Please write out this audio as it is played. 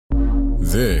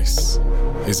This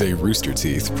is a Rooster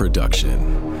Teeth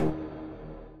production.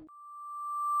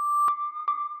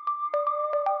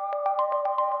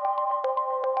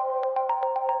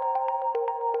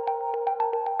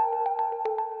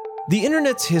 The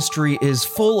internet's history is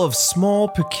full of small,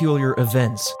 peculiar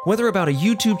events. Whether about a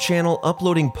YouTube channel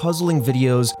uploading puzzling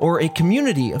videos or a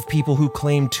community of people who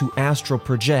claim to astral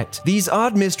project, these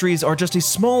odd mysteries are just a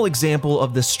small example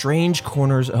of the strange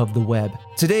corners of the web.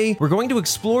 Today, we're going to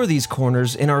explore these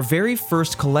corners in our very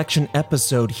first collection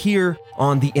episode here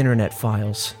on the Internet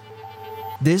Files.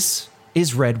 This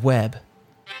is Red Web.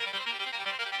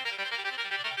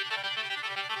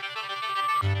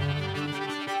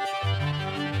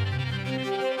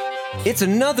 It's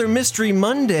another Mystery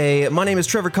Monday. My name is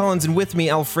Trevor Collins, and with me,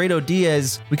 Alfredo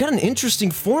Diaz. We got an interesting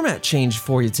format change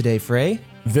for you today, Frey.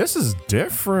 This is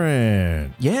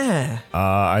different. Yeah.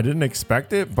 I didn't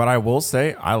expect it, but I will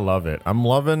say I love it. I'm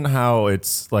loving how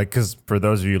it's like, because for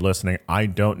those of you listening, I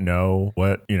don't know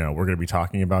what, we're going to be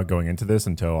talking about going into this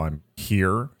until I'm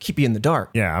here. Keep you in the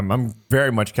dark. Yeah, I'm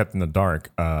very much kept in the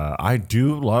dark. I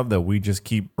do love that we just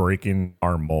keep breaking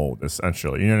our mold,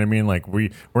 essentially. You know what I mean? Like we're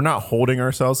not holding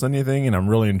ourselves to anything, and I'm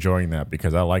really enjoying that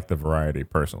because I like the variety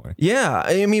personally. Yeah,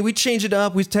 I mean, we change it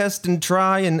up, we test and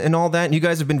try and all that, and you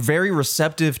guys have been very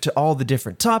receptive to all the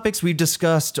different topics we've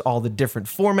discussed, all the different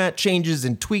format changes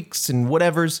and tweaks and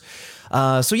whatevers.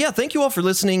 So yeah, thank you all for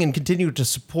listening and continue to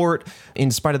support in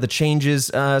spite of the changes.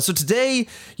 So today,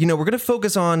 we're going to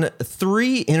focus on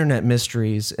 3 internet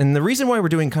mysteries. And the reason why we're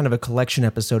doing kind of a collection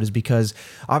episode is because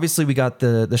obviously we got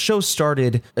the show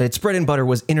started. Its bread and butter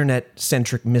was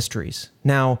internet-centric mysteries.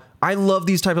 Now, I love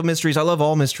these type of mysteries. I love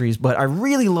all mysteries, but I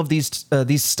really love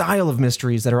these style of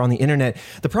mysteries that are on the internet.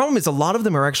 The problem is a lot of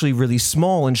them are actually really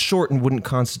small and short and wouldn't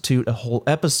constitute a whole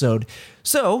episode.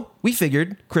 So we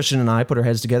figured, Christian and I put our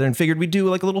heads together and figured we'd do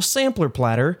like a little sampler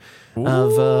platter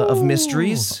of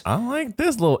mysteries. I like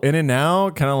this little in and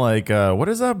out, kind of like, what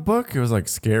is that book? It was like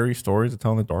Scary Stories to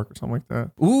Tell in the Dark or something like that.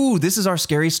 Ooh, this is our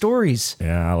scary stories.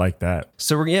 Yeah, I like that.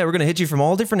 So we're going to hit you from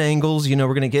all different angles. We're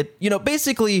going to get,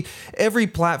 basically every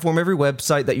platform, every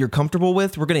website that you're comfortable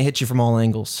with, we're going to hit you from all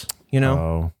angles,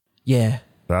 Oh, Yeah.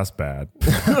 that's bad.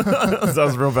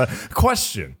 That's real bad.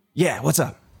 Question. Yeah, what's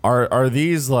up? Are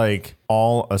these like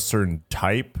all a certain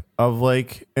type of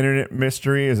like internet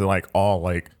mystery? Is it like all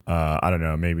like I don't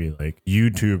know, maybe like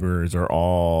YouTubers or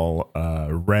all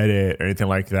Reddit or anything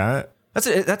like that?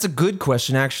 That's a good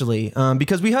question, actually,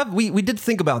 because we did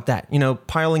think about that,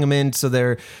 piling them in so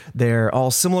they're all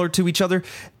similar to each other.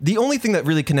 The only thing that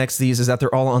really connects these is that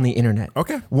they're all on the internet.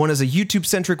 Okay. One is a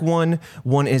YouTube-centric one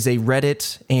is a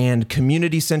Reddit and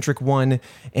community-centric one,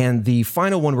 and the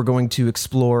final one we're going to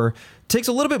explore takes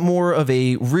a little bit more of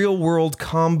a real-world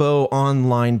combo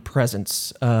online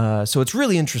presence. So it's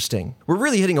really interesting. We're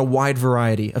really hitting a wide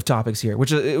variety of topics here,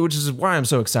 which is why I'm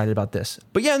so excited about this.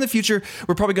 But yeah, in the future,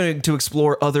 we're probably going to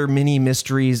explore other mini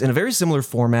mysteries in a very similar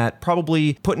format,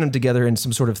 probably putting them together in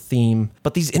some sort of theme.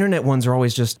 But these internet ones are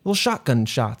always just little shotgun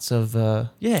shots of,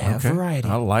 variety.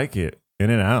 I like it. In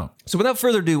and out. So without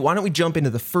further ado, why don't we jump into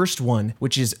the first one,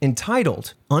 which is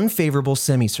entitled Unfavorable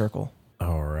Semicircle.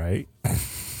 All right.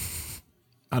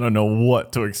 I don't know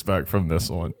what to expect from this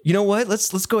one. You know what?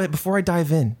 Let's go ahead before I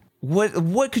dive in.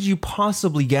 What could you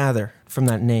possibly gather from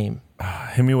that name?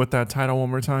 Hit me with that title one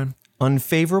more time.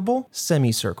 Unfavorable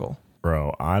Semicircle.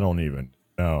 Bro, I don't even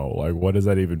know. Like, what does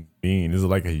that even mean? Is it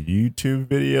like a YouTube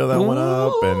video that went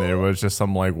up and it was just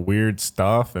some like weird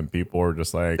stuff and people were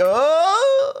just like,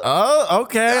 oh,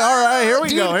 okay. All right. Here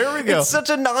we go. It's such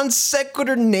a non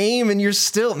sequitur name and you're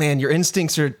still, man, your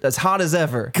instincts are as hot as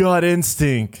ever. Gut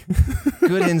instinct.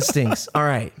 Good instincts. All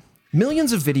right.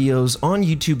 Millions of videos on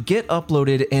YouTube get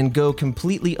uploaded and go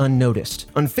completely unnoticed.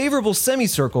 Unfavorable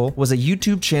Semicircle was a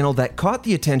YouTube channel that caught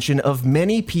the attention of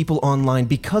many people online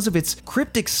because of its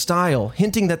cryptic style,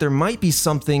 hinting that there might be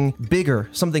something bigger,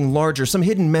 something larger, some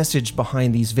hidden message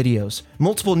behind these videos.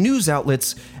 Multiple news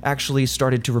outlets actually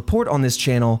started to report on this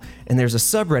channel, and there's a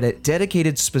subreddit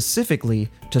dedicated specifically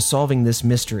to solving this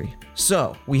mystery.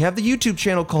 So, we have the YouTube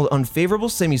channel called Unfavorable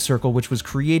Semicircle, which was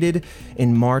created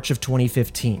in March of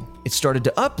 2015. It started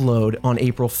to upload on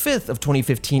April 5th of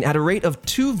 2015 at a rate of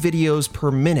 2 videos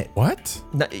per minute. What?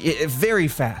 Very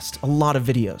fast. A lot of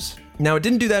videos. Now, it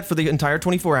didn't do that for the entire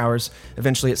 24 hours.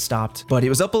 Eventually, it stopped. But it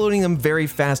was uploading them very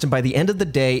fast, and by the end of the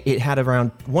day, it had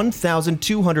around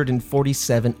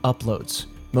 1,247 uploads.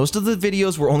 Most of the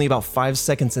videos were only about 5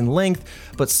 seconds in length,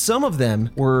 but some of them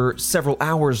were several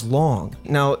hours long.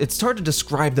 Now, it's hard to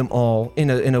describe them all in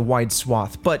a wide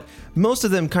swath, but most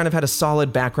of them kind of had a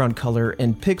solid background color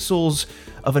and pixels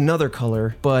of another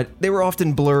color, but they were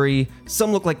often blurry.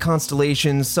 Some look like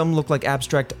constellations, some look like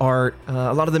abstract art.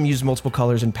 A lot of them use multiple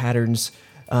colors and patterns.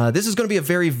 This is going to be a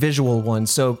very visual one,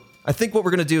 so I think what we're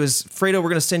going to do is, Fredo, we're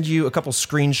going to send you a couple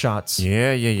screenshots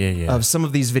of some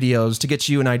of these videos to get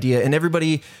you an idea. And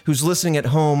everybody who's listening at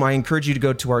home, I encourage you to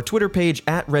go to our Twitter page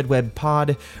at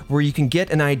RedWebPod, where you can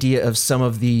get an idea of some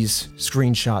of these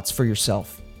screenshots for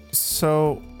yourself.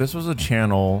 So this was a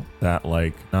channel that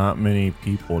like not many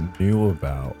people knew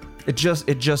about. It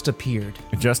just appeared.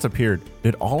 It just appeared.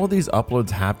 Did all of these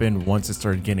uploads happen once it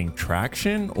started getting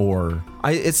traction, or?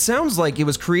 It sounds like it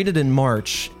was created in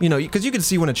March, because you can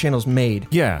see when a channel's made.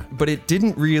 Yeah. But it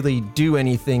didn't really do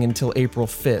anything until April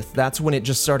 5th. That's when it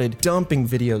just started dumping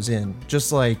videos in,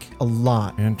 just like a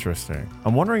lot. Interesting.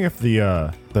 I'm wondering if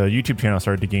the YouTube channel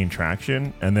started to gain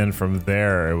traction, and then from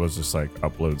there it was just like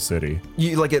Upload City.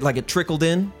 You like it trickled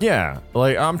in? Yeah.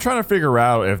 Like I'm trying to figure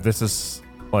out if this is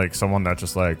like someone that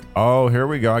just like, oh, here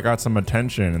we go, I got some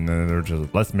attention, and then they're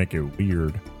just, let's make it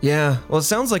weird. Yeah, well, it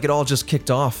sounds like it all just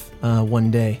kicked off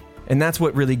one day, and that's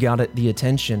what really got it the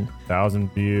attention.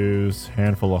 1,000 views,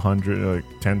 handful of 100, like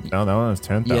 10. No, that one has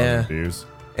 10,000 views.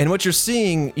 And what you're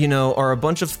seeing, are a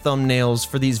bunch of thumbnails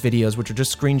for these videos, which are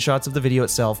just screenshots of the video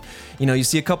itself. You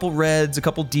see a couple reds, a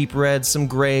couple deep reds, some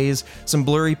grays, some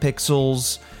blurry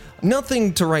pixels.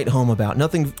 Nothing to write home about,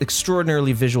 nothing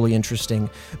extraordinarily visually interesting,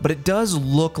 but it does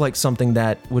look like something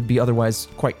that would be otherwise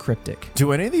quite cryptic.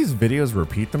 Do any of these videos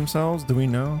repeat themselves? Do we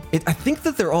know? I think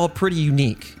that they're all pretty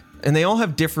unique, and they all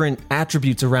have different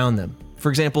attributes around them. For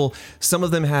example, some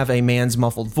of them have a man's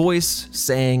muffled voice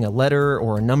saying a letter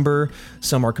or a number.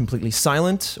 Some are completely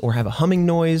silent or have a humming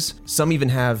noise. Some even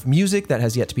have music that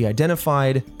has yet to be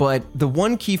identified. But the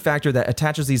one key factor that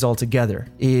attaches these all together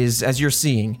is, as you're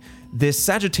seeing, this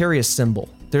Sagittarius symbol.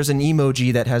 There's an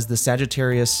emoji that has the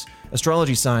Sagittarius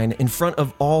astrology sign in front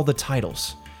of all the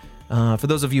titles. For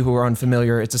those of you who are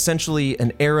unfamiliar, it's essentially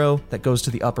an arrow that goes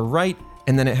to the upper right,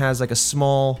 and then it has like a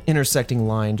small intersecting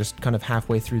line just kind of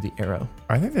halfway through the arrow.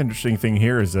 I think the interesting thing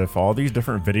here is if all these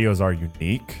different videos are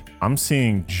unique, I'm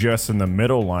seeing just in the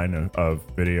middle line of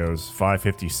videos,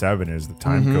 557 is the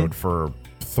time code for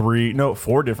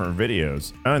 4 different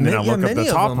videos. And then I look up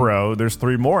the top row, there's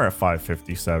 3 more at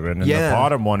 557, and the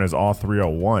bottom one is all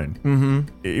 301.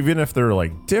 Even if they're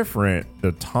like different,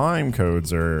 the time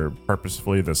codes are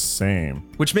purposefully the same.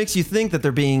 Which makes you think that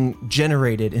they're being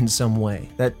generated in some way,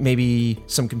 that maybe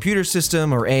some computer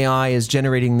system or AI is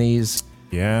generating these.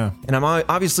 Yeah. And I'm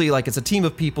obviously like, it's a team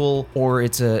of people or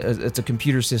it's a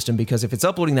computer system, because if it's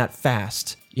uploading that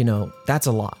fast, that's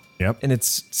a lot. Yep. And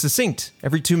it's succinct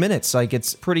every 2 minutes. Like,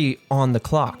 it's pretty on the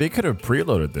clock. They could have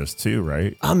preloaded this too,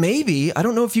 right? Maybe. I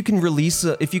don't know if you can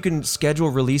if you can schedule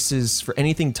releases for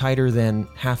anything tighter than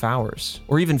half hours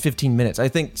or even 15 minutes. I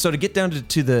think so. To get down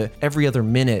to the every other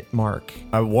minute mark.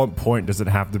 At what point does it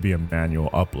have to be a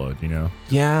manual upload,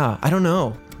 Yeah, I don't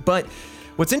know. But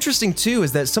what's interesting too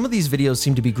is that some of these videos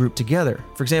seem to be grouped together.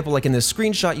 For example, like in this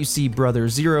screenshot, you see Brother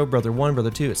 0, Brother 1,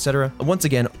 Brother 2, etc. Once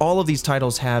again, all of these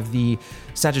titles have the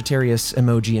Sagittarius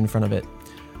emoji in front of it.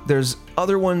 There's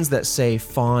other ones that say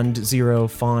Fond 0,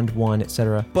 Fond 1,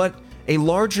 etc. But a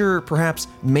larger, perhaps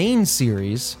main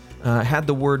series had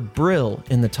the word Brill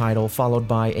in the title, followed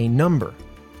by a number.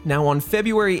 Now on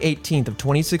February 18th of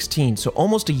 2016, so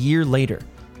almost a year later,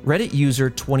 Reddit user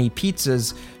 20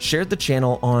 Pizzas shared the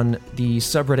channel on the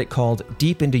subreddit called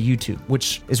Deep Into YouTube,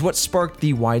 which is what sparked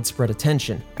the widespread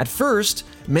attention. At first,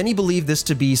 many believed this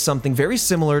to be something very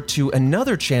similar to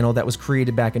another channel that was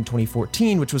created back in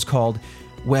 2014, which was called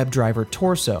WebDriver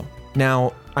Torso.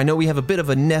 Now, I know we have a bit of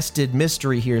a nested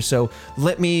mystery here, so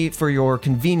let me, for your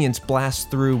convenience, blast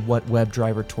through what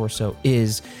WebDriver Torso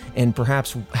is and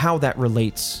perhaps how that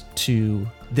relates to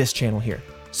this channel here.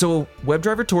 So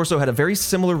WebDriver Torso had a very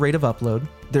similar rate of upload.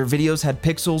 Their videos had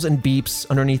pixels and beeps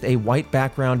underneath a white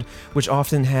background, which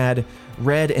often had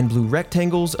red and blue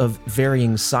rectangles of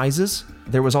varying sizes.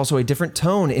 There was also a different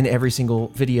tone in every single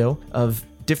video of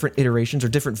different iterations or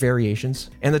different variations.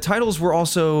 And the titles were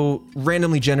also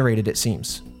randomly generated, it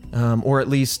seems, or at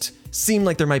least seemed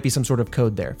like there might be some sort of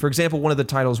code there. For example, one of the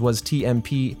titles was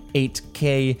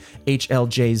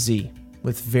TMP8KHLJZ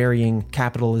with varying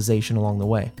capitalization along the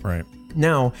way. Right.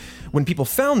 Now, when people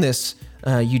found this,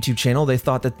 YouTube channel. They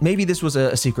thought that maybe this was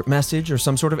a secret message or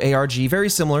some sort of ARG, very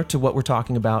similar to what we're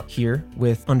talking about here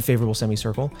with Unfavorable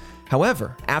Semicircle.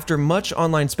 However, after much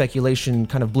online speculation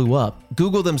kind of blew up,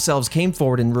 Google themselves came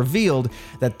forward and revealed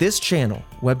that this channel,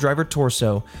 WebDriver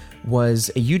Torso, was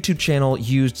a YouTube channel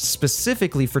used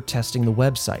specifically for testing the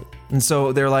website. And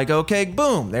so they're like, okay,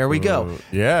 boom, there we go.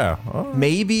 Yeah. Oh.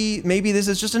 Maybe this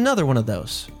is just another one of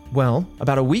those. Well,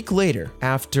 about a week later,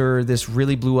 after this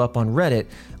really blew up on Reddit,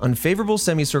 Unfavorable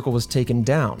Semicircle was taken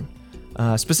down,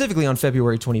 specifically on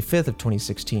February 25th of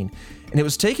 2016. And it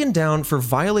was taken down for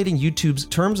violating YouTube's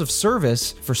terms of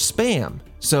service for spam.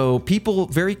 So people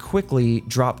very quickly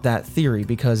dropped that theory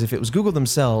because if it was Google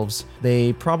themselves,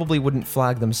 they probably wouldn't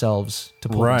flag themselves to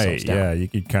pull themselves down. Yeah, you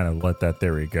could kind of let that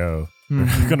theory go.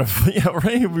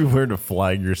 Right? It'd be weird to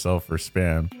flag yourself for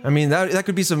spam. I mean, that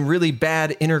could be some really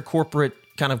bad intercorporate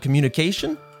kind of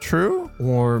communication. True.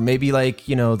 Or maybe like,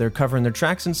 they're covering their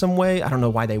tracks in some way. I don't know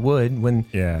why they would when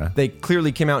they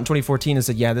clearly came out in 2014 and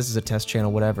said, yeah, this is a test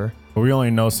channel, whatever. But we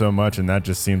only know so much, and that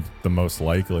just seemed the most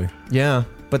likely. Yeah,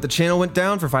 but the channel went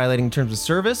down for violating terms of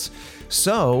service.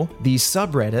 So the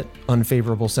subreddit,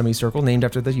 Unfavorable Semicircle, named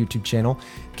after the YouTube channel,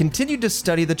 continued to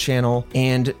study the channel,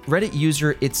 and Reddit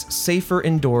user It's Safer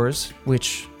Indoors,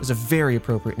 which is a very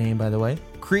appropriate name, by the way,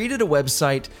 created a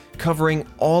website covering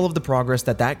all of the progress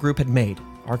that group had made,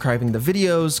 archiving the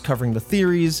videos, covering the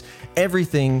theories,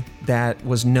 everything that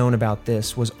was known about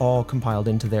this was all compiled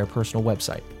into their personal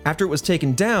website. After it was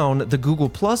taken down, the Google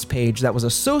Plus page that was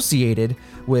associated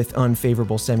with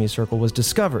Unfavorable Semicircle was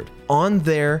discovered. On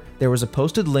there was a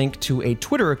posted link to a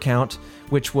Twitter account,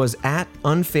 which was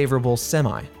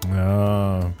 @UnfavorableSemi.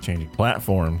 Oh, changing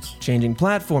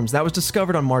platforms. That was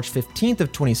discovered on March 15th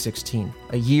of 2016,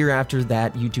 a year after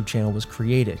that YouTube channel was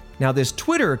created. Now, this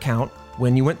Twitter account,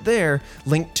 when you went there,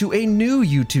 linked to a new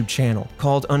YouTube channel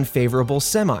called Unfavorable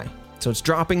Semi. So it's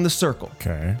dropping the circle.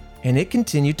 Okay. And it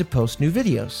continued to post new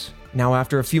videos. Now,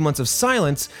 after a few months of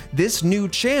silence, this new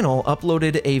channel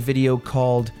uploaded a video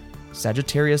called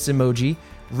Sagittarius Emoji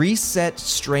Reset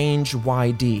Strange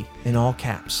YD in all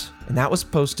caps. And that was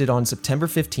posted on September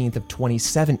 15th of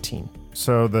 2017.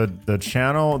 So the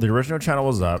channel, the original channel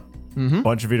was up. A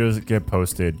bunch of videos get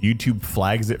posted. YouTube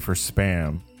flags it for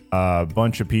spam. A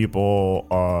bunch of people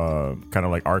kind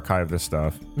of like archive this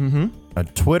stuff. A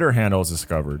Twitter handle is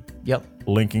discovered. Yep.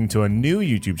 Linking to a new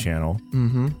YouTube channel.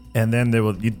 And then the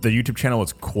YouTube channel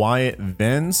was quiet,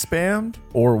 then spammed?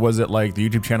 Or was it like the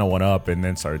YouTube channel went up and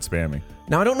then started spamming?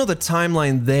 Now, I don't know the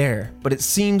timeline there, but it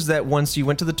seems that once you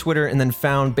went to the Twitter and then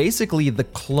found basically the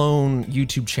clone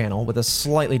YouTube channel with a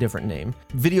slightly different name,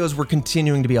 videos were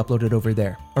continuing to be uploaded over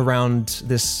there around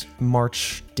this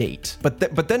March date. But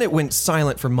then it went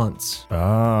silent for months.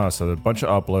 Ah, so a bunch of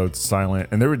uploads, silent,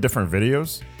 and there were different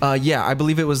videos? Yeah, I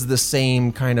believe it was the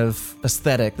same kind of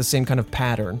aesthetic, the same kind of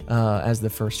pattern as the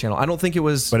first channel. I don't think it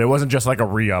was... But it wasn't just like a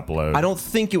re-upload. I don't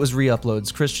think it was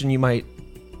re-uploads. Christian, you might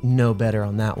know better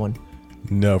on that one.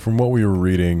 No, from what we were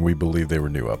reading, we believe they were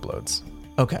new uploads.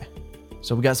 Okay.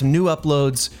 So we got some new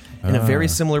uploads in a very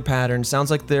similar pattern.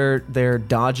 Sounds like they're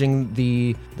dodging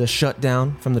the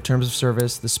shutdown from the terms of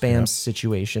service, the spam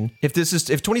situation. If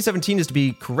 2017 is to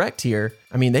be correct here,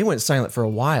 I mean, they went silent for a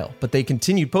while, but they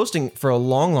continued posting for a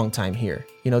long, long time here.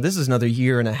 This is another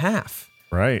year and a half.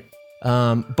 Right.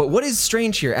 But what is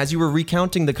strange here, as you were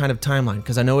recounting the kind of timeline,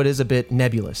 because I know it is a bit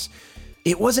nebulous,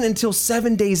 it wasn't until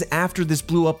 7 days after this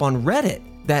blew up on Reddit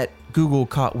that Google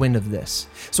caught wind of this.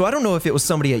 So I don't know if it was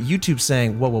somebody at YouTube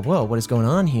saying, whoa, what is going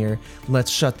on here?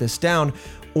 Let's shut this down.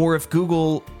 Or if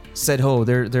Google said, oh,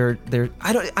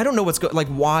 I don't know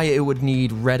why it would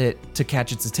need Reddit to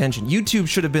catch its attention. YouTube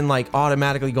should have been like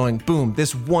automatically going, boom,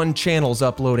 this one channel's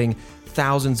uploading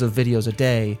thousands of videos a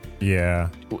day. Yeah.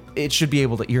 It should be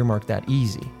able to earmark that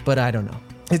easy, but I don't know.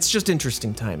 It's just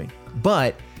interesting timing.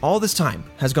 But all this time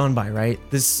has gone by, right?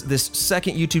 This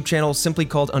second YouTube channel, simply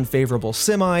called Unfavorable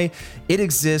Semi, it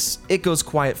exists, it goes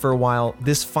quiet for a while.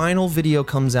 This final video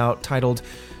comes out titled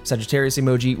Sagittarius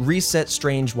Emoji Reset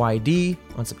Strange YD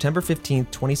on September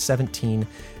 15th, 2017.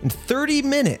 And 30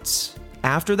 minutes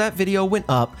after that video went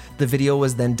up, the video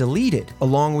was then deleted,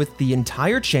 along with the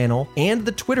entire channel and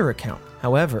the Twitter account.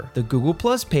 However, the Google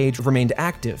Plus page remained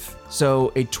active.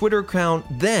 So a Twitter account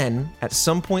then, at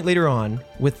some point later on,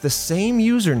 with the same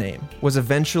username, was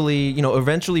eventually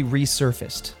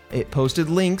resurfaced. It posted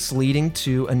links leading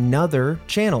to another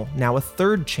channel, now a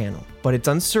third channel. But it's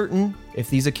uncertain if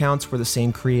these accounts were the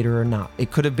same creator or not. It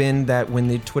could have been that when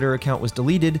the Twitter account was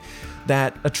deleted,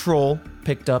 that a troll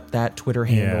picked up that Twitter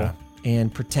handle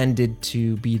and pretended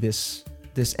to be this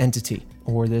entity.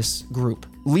 or this group.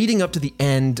 Leading up to the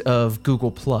end of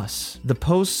Google+, the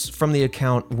posts from the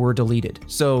account were deleted.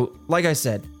 So, like I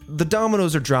said, the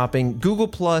dominoes are dropping. Google+,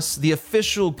 the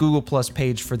official Google+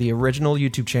 page for the original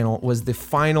YouTube channel, was the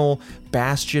final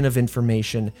bastion of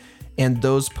information, and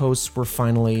those posts were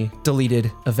finally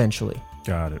deleted eventually.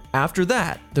 Got it. After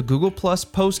that, the Google+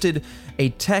 posted a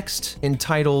text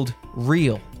entitled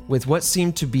Real, with what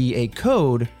seemed to be a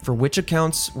code for which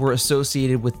accounts were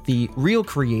associated with the real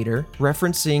creator,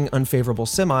 referencing Unfavorable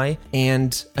Semi,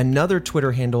 and another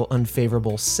Twitter handle,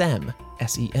 Unfavorable Sem,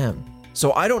 S-E-M.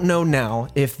 So I don't know now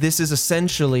if this is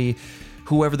essentially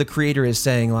whoever the creator is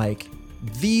saying, like,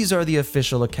 these are the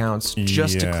official accounts,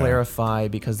 just to clarify,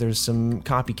 because there's some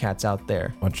copycats out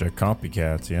there. Bunch of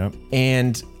copycats, yep.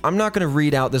 And I'm not going to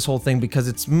read out this whole thing because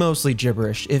it's mostly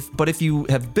gibberish. But if you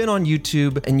have been on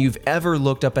YouTube and you've ever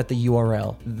looked up at the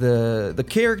URL, the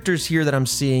characters here that I'm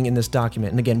seeing in this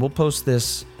document, and again, we'll post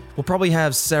this, we'll probably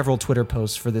have several Twitter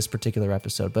posts for this particular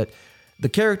episode, but the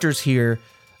characters here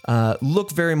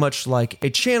look very much like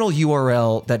a channel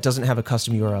URL that doesn't have a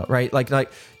custom URL, right? Like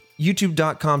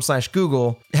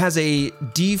youtube.com/Google has a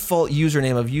default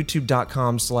username of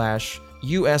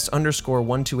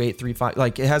youtube.com/US_12835.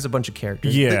 Like, it has a bunch of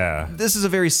characters. Yeah. This is a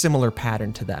very similar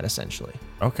pattern to that, essentially.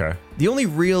 Okay. The only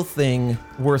real thing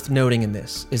worth noting in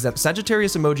this is that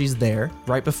Sagittarius emoji is there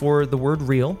right before the word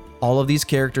real. All of these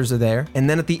characters are there. And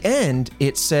then at the end,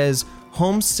 it says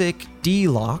homesick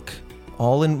D-lock,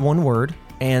 all in one word.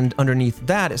 And underneath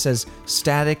that, it says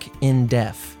static in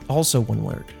def, also one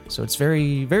word. So it's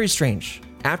very, very strange.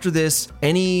 After this,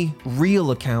 any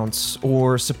real accounts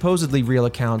or supposedly real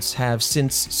accounts have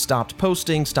since stopped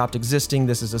posting, stopped existing.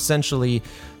 This is essentially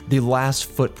the last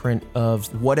footprint of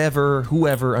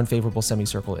whoever Unfavorable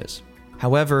Semicircle is.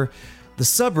 However, the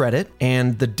subreddit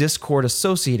and the Discord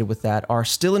associated with that are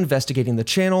still investigating the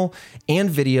channel and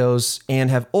videos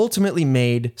and have ultimately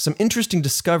made some interesting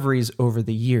discoveries over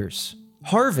the years.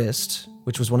 Harvest,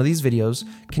 which was one of these videos,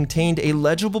 contained a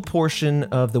legible portion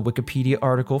of the Wikipedia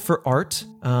article for art.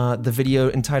 The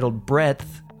video entitled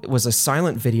Breadth was a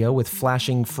silent video with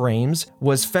flashing frames,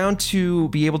 was found to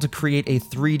be able to create a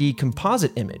 3D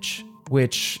composite image,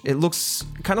 which it looks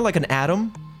kind of like an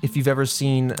atom, if you've ever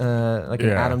seen an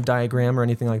atom diagram or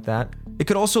anything like that. It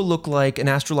could also look like an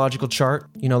astrological chart,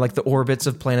 like the orbits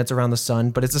of planets around the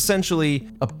sun, but it's essentially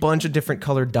a bunch of different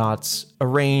colored dots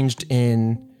arranged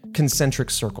in concentric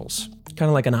circles, kind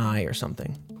of like an eye or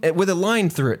something, with a line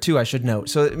through it too, I should note.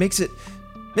 So it makes it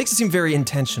seem very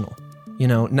intentional,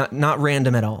 not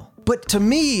random at all. But to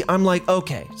me, I'm like,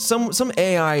 okay, some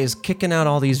AI is kicking out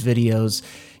all these videos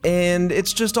and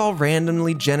it's just all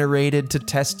randomly generated to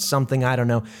test something, I don't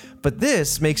know. But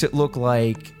this makes it look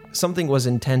like something was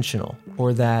intentional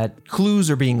or that clues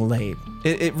are being laid.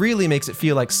 It really makes it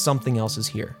feel like something else is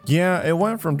here. Yeah, it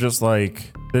went from just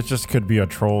like, this just could be a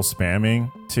troll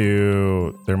spamming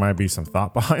to there might be some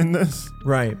thought behind this.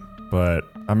 Right. But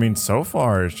I mean, so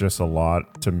far it's just a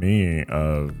lot to me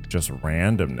of just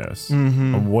randomness.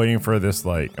 Mm-hmm. I'm waiting for this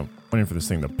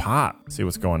thing to pop, see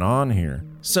what's going on here.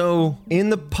 So in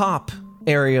the pop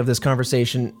area of this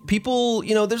conversation, people,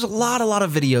 there's a lot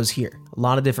of videos here, a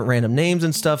lot of different random names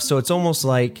and stuff. So it's almost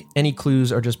like any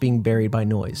clues are just being buried by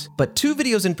noise. But two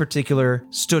videos in particular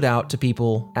stood out to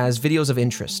people as videos of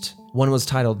interest. One was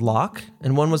titled Lock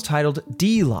and one was titled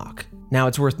D-Lock. Now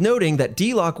it's worth noting that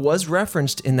D-Lock was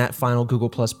referenced in that final Google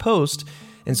Plus post,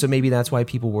 and so maybe that's why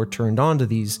people were turned on to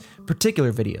these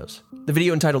particular videos. The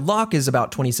video entitled Lock is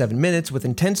about 27 minutes with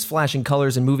intense flashing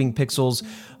colors and moving pixels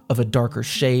of a darker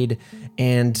shade,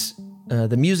 and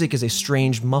the music is a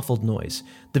strange muffled noise.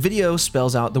 The video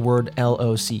spells out the word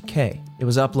L-O-C-K. It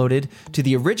was uploaded to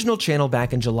the original channel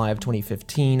back in July of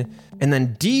 2015. And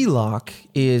then D-Lock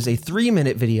is a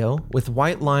 3-minute video with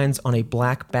white lines on a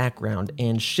black background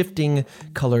and shifting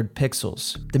colored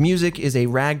pixels. The music is a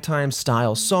ragtime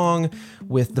style song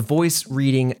with the voice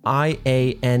reading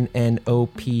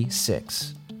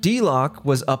IANNOP6. D-Lock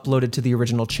was uploaded to the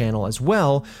original channel as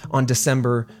well on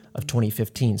December of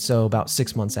 2015, so about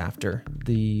 6 months after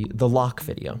the Lock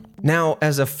video. Now,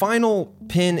 as a final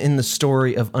pin in the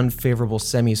story of Unfavorable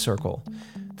Semicircle,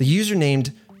 the user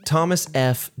named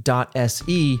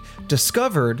ThomasF.se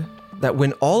discovered that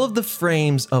when all of the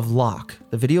frames of Lock,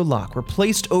 the video Lock, were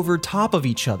placed over top of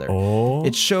each other,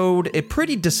 it showed a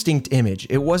pretty distinct image.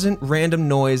 It wasn't random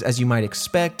noise as you might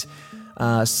expect.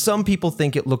 Some people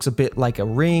think it looks a bit like a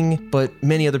ring, but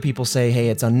many other people say, hey,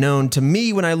 it's unknown. To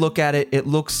me, when I look at it, it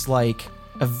looks like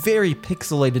a very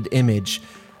pixelated image,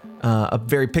 a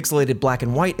very pixelated black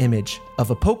and white image of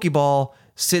a Pokeball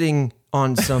sitting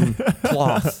on some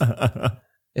cloth.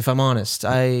 If I'm honest,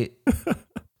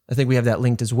 I think we have that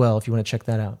linked as well if you want to check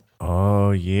that out.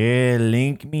 Oh yeah,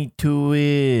 link me to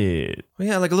it. Well,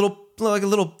 yeah, like a little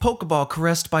Pokeball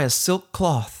caressed by a silk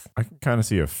cloth. I can kind of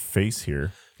see a face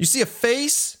here. You see a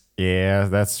face? Yeah,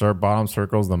 that's bottom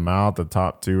circle's the mouth, the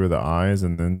top two are the eyes,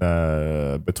 and then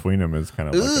between them is kind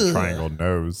of like a triangle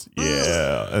nose.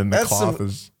 Yeah, and the cloth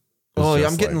is. Oh, yeah,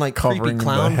 I'm getting like creepy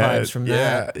clown vibes from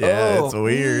that. Yeah, it's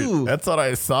weird. That's what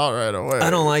I saw right away. I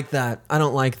don't like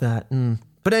that.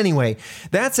 But anyway,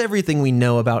 that's everything we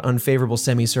know about unfavorable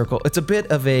semicircle. It's a bit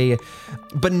of a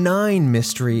benign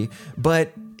mystery,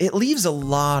 but it leaves a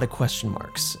lot of question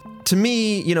marks. To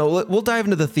me, we'll dive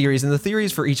into the theories, and the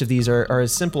theories for each of these are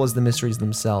as simple as the mysteries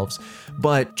themselves.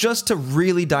 But just to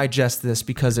really digest this,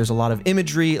 because there's a lot of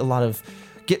imagery, a lot of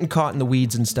getting caught in the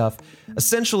weeds and stuff,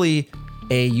 essentially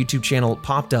a YouTube channel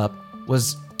popped up,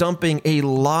 was dumping a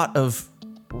lot of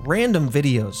random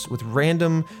videos with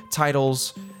random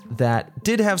titles that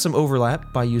did have some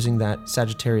overlap by using that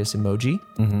Sagittarius emoji.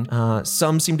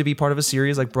 Some seem to be part of a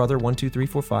series like Brother 1, 2, 3,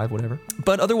 4, 5, whatever.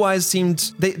 But otherwise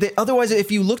otherwise,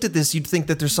 if you looked at this, you'd think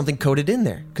that there's something coded in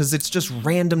there because it's just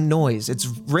random noise. It's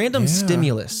random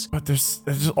stimulus. But it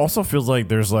just also feels like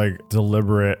there's like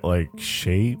deliberate like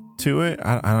shape to it.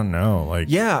 I don't know. Like,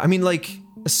 yeah, I mean, like,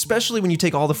 especially when you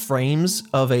take all the frames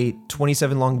of a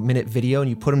 27-minute video and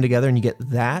you put them together and you get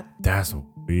that. That's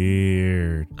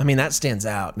weird. I mean, that stands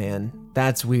out, man.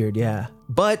 That's weird, yeah.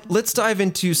 But let's dive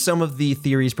into some of the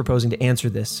theories proposing to answer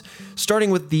this,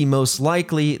 starting with the most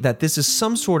likely, that this is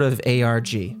some sort of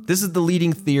ARG. This is the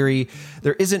leading theory.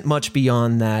 There isn't much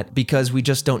beyond that because we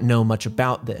just don't know much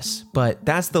about this, but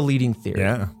that's the leading theory.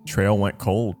 Yeah, trail went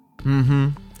cold.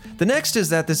 The next is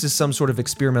that this is some sort of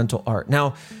experimental art.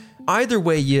 Now, either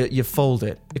way you fold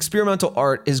it, experimental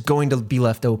art is going to be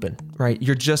left open, right?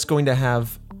 You're just going to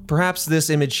have, perhaps this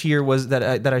image here was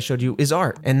that I showed you is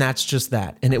art, and that's just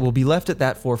that, and it will be left at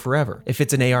that for forever. If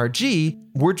it's an ARG,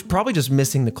 we're probably just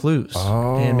missing the clues,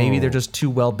 and maybe they're just too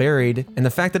well buried, and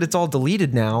the fact that it's all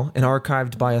deleted now and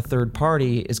archived by a third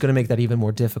party is going to make that even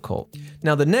more difficult.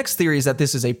 Now, the next theory is that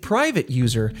this is a private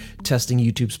user testing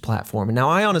YouTube's platform, and now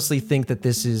I honestly think that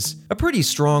this is a pretty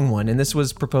strong one, and this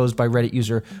was proposed by Reddit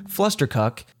user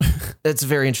Flustercuck. That's a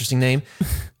very interesting name.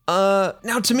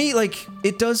 Now to me, like,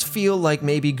 it does feel like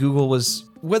maybe Google was,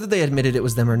 whether they admitted it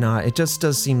was them or not, it just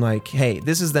does seem like, hey,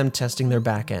 this is them testing their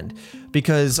back end.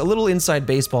 Because a little inside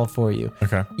baseball for you.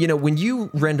 Okay. When you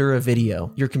render a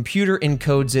video, your computer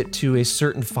encodes it to a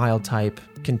certain file type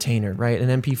container, right?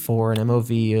 An MP4, an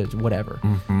MOV, whatever.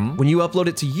 When you upload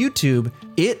it to YouTube,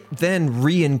 it then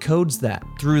re-encodes that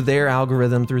through their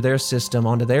algorithm, through their system,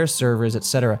 onto their servers,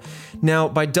 etc. Now,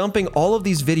 by dumping all of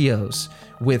these videos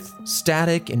with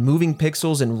static and moving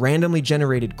pixels and randomly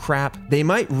generated crap, they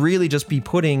might really just be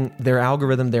putting their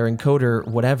algorithm, their encoder,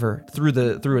 whatever,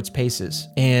 through its paces.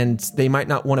 And they might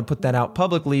not want to put that out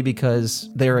publicly because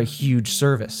they're a huge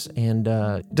service and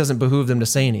it doesn't behoove them to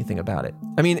say anything about it.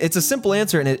 I mean, it's a simple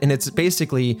answer, and it's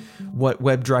basically what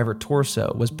WebDriver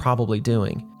Torso was probably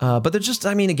doing. But there's just,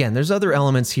 I mean, again, there's other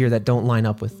elements here that don't line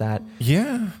up with that.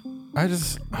 Yeah. I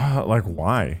just, like,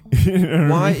 why?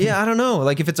 Why? Yeah, I don't know.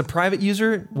 Like, if it's a private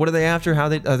user, what are they after?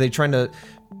 Are they trying to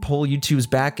pull YouTube's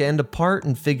back end apart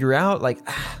and figure out, like...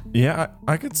 Yeah,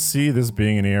 I could see this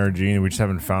being an ARG, and we just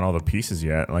haven't found all the pieces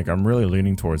yet. Like, I'm really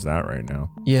leaning towards that right now.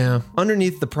 Yeah.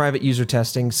 Underneath the private user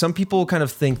testing, some people kind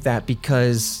of think that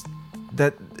because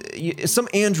some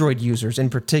Android users in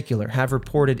particular have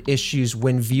reported issues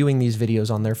when viewing these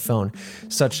videos on their phone,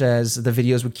 such as the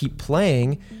videos would keep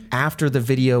playing after the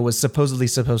video was supposedly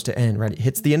supposed to end, right? It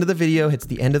hits the end of the video, hits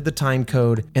the end of the time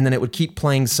code, and then it would keep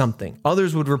playing something.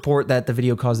 Others would report that the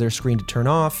video caused their screen to turn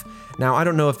off. Now, I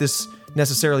don't know if this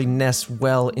necessarily nests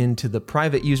well into the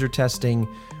private user testing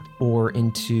or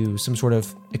into some sort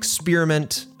of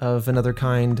experiment of another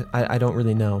kind. I don't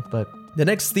really know, but the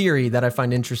next theory that I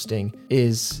find interesting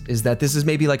is that this is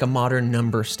maybe like a modern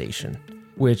number station,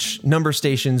 which number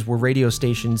stations were radio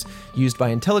stations used by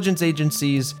intelligence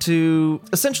agencies to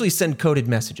essentially send coded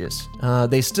messages.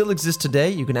 They still exist today.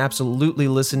 You can absolutely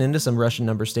listen into some Russian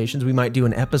number stations. We might do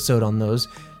an episode on those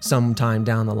sometime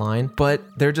down the line, but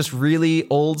they're just really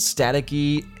old,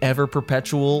 staticky, ever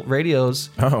perpetual radios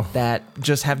that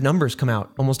just have numbers come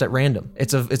out almost at random.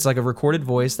 It's like a recorded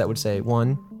voice that would say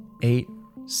 1, 8,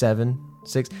 7,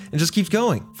 6, and just keeps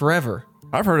going forever.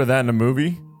 I've heard of that in a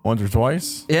movie once or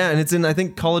twice. Yeah, and it's in, I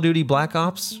think, Call of Duty Black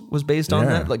Ops was based on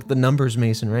that, like the numbers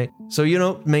mason, right? So,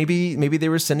 maybe they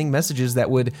were sending messages that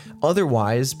would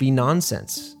otherwise be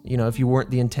nonsense, if you weren't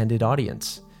the intended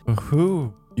audience.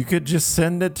 Who? You could just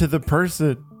send it to the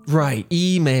person. Right,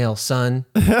 email, son.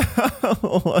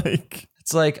 Like,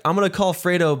 It's like, I'm going to call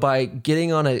Fredo by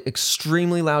getting on an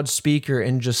extremely loud speaker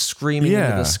and just screaming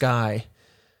into the sky.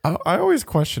 I always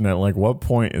question it. Like, what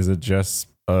point is it just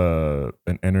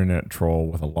an internet troll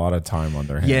with a lot of time on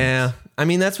their hands? Yeah. I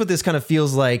mean, that's what this kind of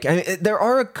feels like. I mean, there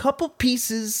are a couple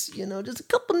pieces, just a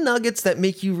couple nuggets that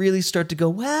make you really start to go,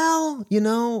 well,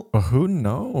 But who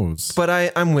knows?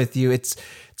 But I'm with you. It's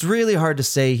really hard to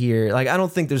say here. Like, I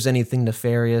don't think there's anything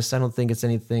nefarious. I don't think it's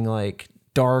anything like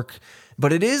dark.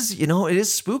 But it is, it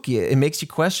is spooky. It makes you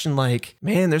question, like,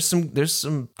 man, there's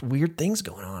some weird things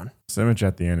going on. This image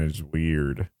at the end is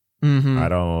weird. Mm-hmm. I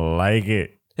don't like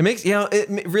it. It makes,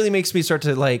 it really makes me start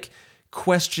to like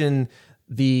question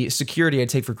the security I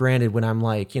take for granted when I'm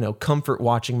like, comfort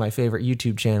watching my favorite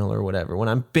YouTube channel or whatever. When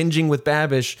I'm binging with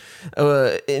Babish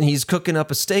and he's cooking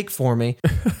up a steak for me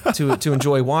to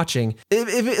enjoy watching.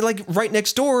 If like right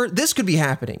next door, this could be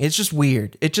happening. It's just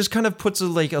weird. It just kind of puts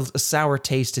a sour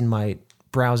taste in my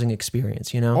browsing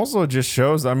experience, Also, it just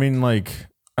shows, I mean, like,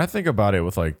 I think about it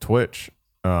with like Twitch,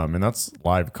 and that's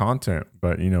live content,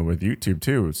 but with YouTube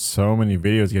too, so many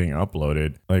videos getting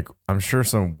uploaded. Like, I'm sure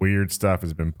some weird stuff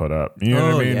has been put up. You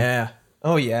know what I mean?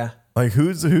 Oh yeah. Like,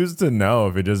 who's to know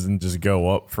if it doesn't just go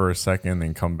up for a second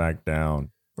and come back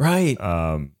down? Right.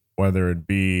 Whether it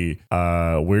be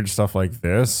weird stuff like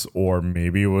this, or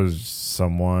maybe it was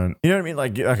someone, you know what I mean?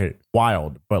 Like, okay,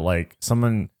 wild, but like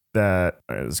someone that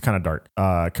is kind of dark,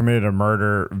 committed a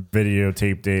murder,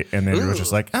 videotaped it, and then it was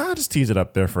just like, just tease it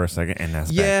up there for a second, and that's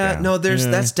back down. No,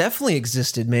 that's definitely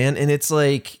existed, man, and it's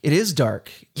like, it is dark.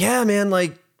 Yeah, man,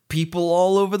 like people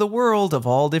all over the world of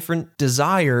all different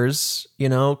desires,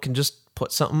 can just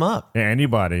put something up. Yeah,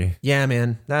 anybody. Yeah,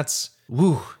 man, that's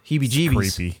heebie-jeebies.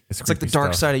 It's creepy. It's like the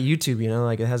dark side of YouTube,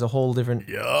 like it has a whole different...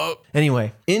 Yup.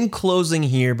 Anyway, in closing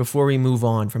here, before we move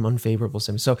on from Unfavorable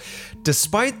Semi, so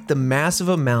despite the massive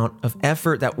amount of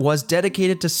effort that was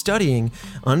dedicated to studying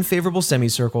Unfavorable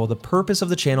Semicircle, the purpose of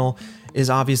the channel is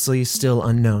obviously still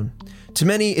unknown. To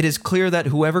many, it is clear that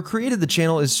whoever created the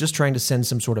channel is just trying to send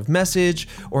some sort of message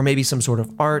or maybe some sort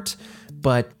of art,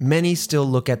 but many still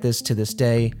look at this to this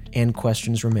day and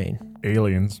questions remain.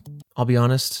 Aliens. I'll be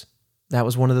honest, that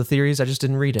was one of the theories. I just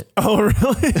didn't read it. Oh,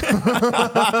 really?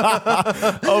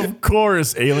 Of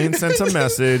course. Aliens sent a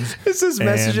message. This is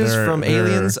messages from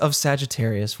aliens of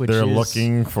Sagittarius, which they're is...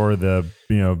 looking for the,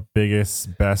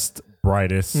 biggest, best,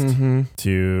 brightest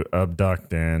to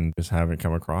abduct, and just haven't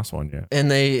come across one yet.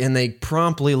 And they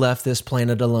promptly left this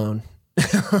planet alone.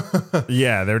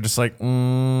 Yeah, they're just like,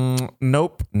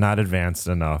 nope, not advanced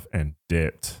enough, and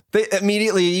dipped. They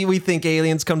immediately, we think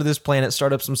aliens come to this planet,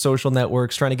 start up some social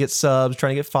networks, trying to get subs,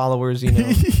 trying to get followers,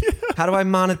 Yeah. How do I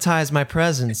monetize my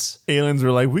presence? Aliens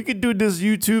were like, we could do this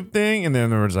YouTube thing, and then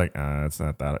they were just like, it's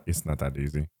not that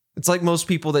easy. It's like most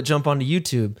people that jump onto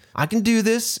YouTube. I can do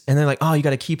this, and they're like, oh, you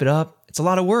got to keep it up. It's a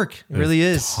lot of work. It really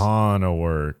is. Ton of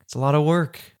work. It's a lot of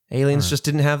work. Aliens just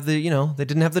didn't have the, they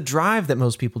didn't have the drive that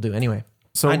most people do. Anyway,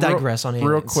 so I digress on aliens.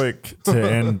 Real quick to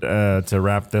end, to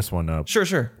wrap this one up.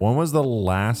 Sure. When was the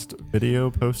last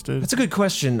video posted? That's a good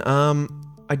question.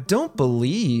 I don't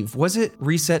believe, was it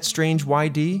Reset Strange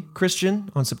YD, Christian,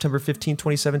 on September 15,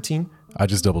 2017? I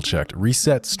just double checked.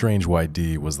 Reset Strange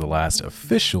YD was the last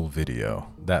official video.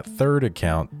 That third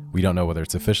account, we don't know whether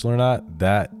it's official or not.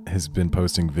 That has been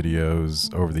posting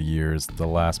videos over the years. The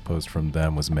last post from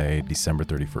them was made December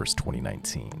 31st,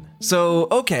 2019. So,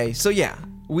 okay. So yeah,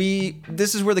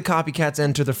 this is where the copycats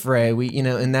enter the fray.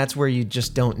 And that's where you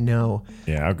just don't know.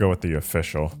 Yeah, I'll go with the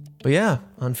official. But yeah,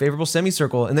 Unfavorable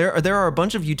Semicircle. And there are a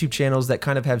bunch of YouTube channels that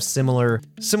kind of have similar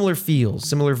feels,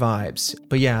 similar vibes.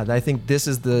 But yeah, I think this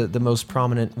is the most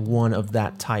prominent one of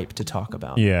that type to talk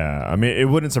about. Yeah, I mean, it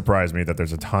wouldn't surprise me that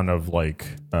there's a ton of like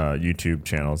YouTube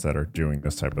channels that are doing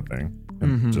this type of thing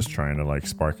and just trying to like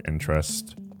spark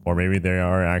interest. Or maybe they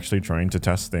are actually trying to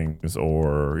test things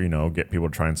or, get people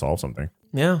to try and solve something.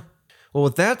 Yeah. Well,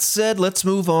 with that said, let's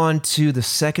move on to the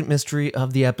second mystery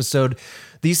of the episode,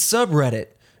 the subreddit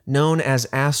known as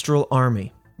Astral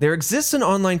Army. There exists an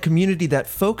online community that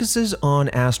focuses on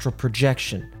astral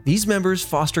projection. These members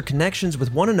foster connections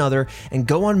with one another and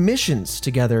go on missions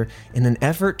together in an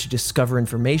effort to discover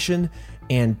information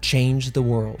and change the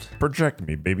world. Project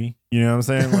me, baby. You know what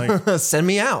I'm saying? Like, Send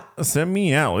me out. Send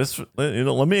me out.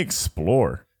 Let me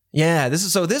explore. Yeah,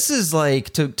 this is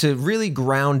like to really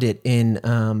ground it in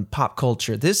pop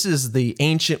culture. This is the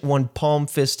ancient one, palm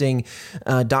fisting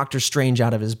Doctor Strange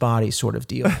out of his body sort of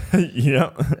deal.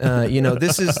 Yep.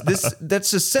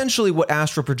 That's essentially what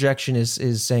astral projection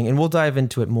is saying, and we'll dive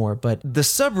into it more. But the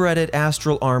subreddit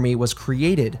Astral Army was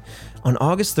created on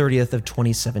August 30th of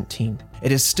 2017.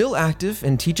 It is still active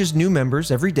and teaches new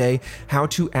members every day how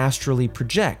to astrally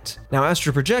project. Now,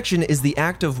 astral projection is the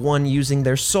act of one using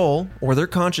their soul or their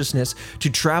consciousness to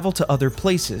travel to other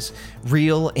places,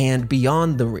 real and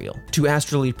beyond the real. To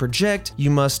astrally project,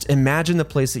 you must imagine the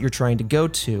place that you're trying to go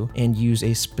to and use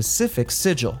a specific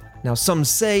sigil. Now, some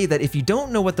say that if you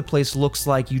don't know what the place looks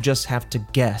like, you just have to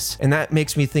guess. And that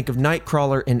makes me think of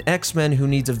Nightcrawler in X-Men, who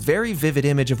needs a very vivid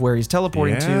image of where he's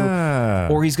teleporting to,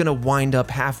 or he's gonna wind up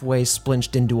halfway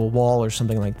splinched into a wall or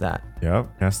something like that.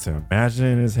 Yep, has to imagine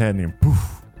it in his head and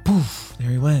poof, poof. There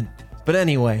he went. But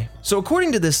anyway, so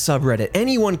according to this subreddit,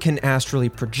 anyone can astrally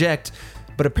project,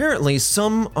 but apparently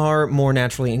some are more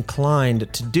naturally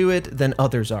inclined to do it than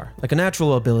others are, like a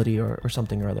natural ability or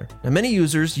something or other. Now, many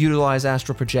users utilize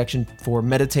astral projection for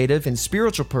meditative and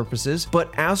spiritual purposes,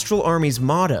 but Astral Army's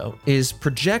motto is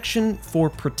projection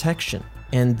for protection.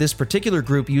 And this particular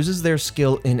group uses their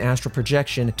skill in astral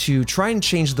projection to try and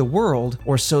change the world,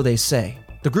 or so they say.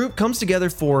 The group comes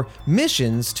together for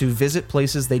missions to visit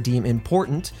places they deem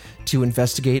important, to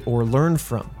investigate or learn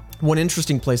from. One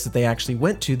interesting place that they actually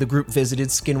went to, the group visited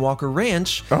Skinwalker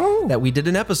Ranch that we did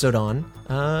an episode on,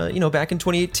 back in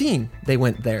 2018. They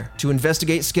went there to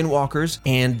investigate skinwalkers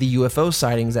and the UFO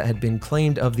sightings that had been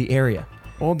claimed of the area.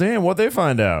 Well, damn, what'd they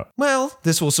find out? Well,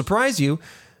 this will surprise you,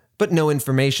 but no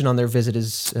information on their visit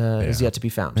is yet to be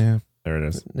found. Yeah, there it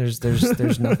is.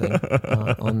 There's nothing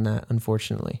on that,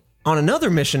 unfortunately. On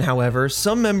another mission, however,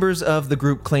 some members of the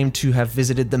group claim to have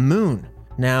visited the moon.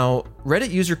 Now, Reddit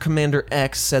user Commander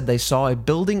X said they saw a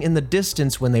building in the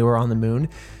distance when they were on the moon,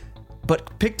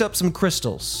 but picked up some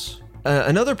crystals.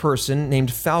 Another person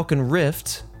named Falcon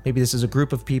Rift, maybe this is a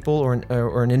group of people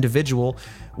or an individual,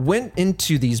 went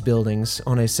into these buildings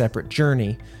on a separate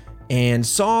journey and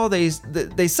they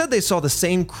said they saw the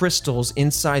same crystals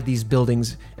inside these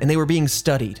buildings and they were being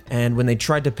studied. And when they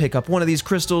tried to pick up one of these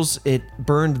crystals, it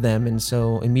burned them, and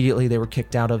so immediately they were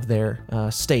kicked out of their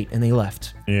state and they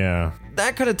left. Yeah.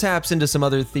 That kind of taps into some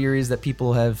other theories that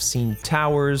people have seen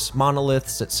towers,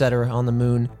 monoliths, etc. on the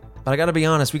moon. But I gotta be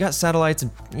honest, we got satellites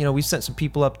and, we sent some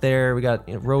people up there. We got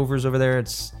rovers over there.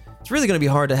 It's really gonna be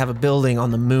hard to have a building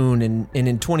on the moon and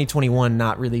in 2021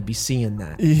 not really be seeing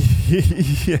that.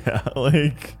 Yeah,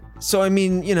 like... So, I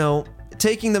mean,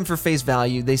 taking them for face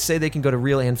value, they say they can go to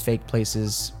real and fake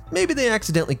places. Maybe they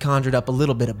accidentally conjured up a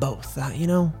little bit of both,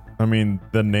 I mean,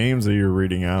 the names that you're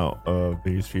reading out of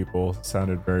these people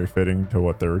sounded very fitting to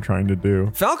what they were trying to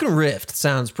do. Falcon Rift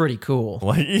sounds pretty cool.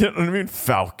 Like, you know what I mean?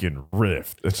 Falcon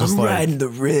Rift. It's just I'm riding the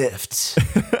Rift.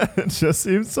 It just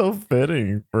seems so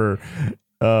fitting for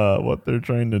what they're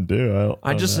trying to do.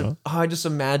 I just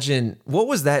imagine, what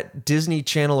was that Disney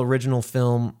Channel original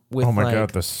film with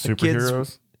God, the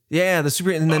superheroes? Yeah,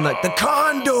 and then like the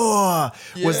Condor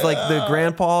was like the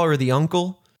grandpa or the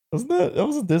uncle. That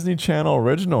was a Disney Channel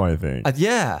original, I think.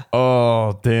 Yeah.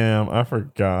 Oh, damn. I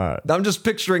forgot. I'm just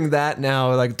picturing that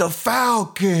now, like the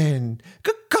Falcon.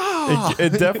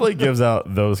 It definitely gives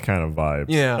out those kind of vibes.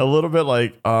 Yeah. A little bit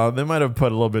like they might have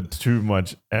put a little bit too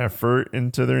much effort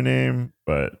into their name,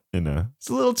 but, It's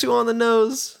a little too on the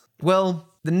nose. Well,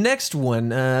 the next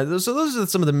one, so those are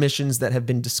some of the missions that have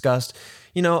been discussed.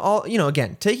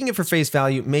 Again, taking it for face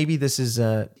value, maybe this is,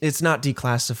 it's not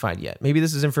declassified yet. Maybe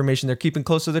this is information they're keeping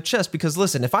close to their chest because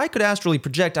listen, if I could astrally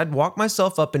project, I'd walk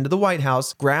myself up into the White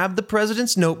House, grab the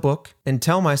president's notebook and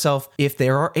tell myself if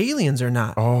there are aliens or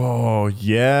not. Oh,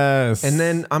 yes. And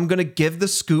then I'm going to give the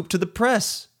scoop to the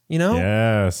press,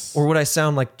 Yes. Or would I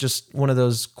sound like just one of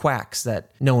those quacks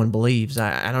that no one believes?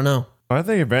 I don't know. I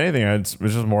think if anything, it's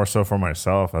just more so for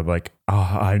myself. I'm like,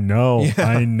 I know. Yeah.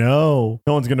 I know.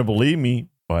 No one's going to believe me,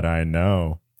 but I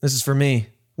know. This is for me.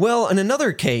 Well, in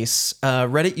another case,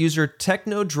 Reddit user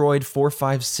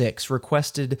TechnoDroid456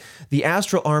 requested the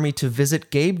Astral Army to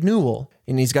visit Gabe Newell,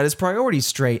 and he's got his priorities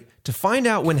straight, to find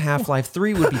out when Half-Life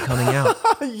 3 would be coming out.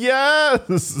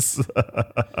 Yes!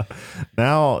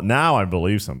 Now I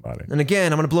believe somebody. And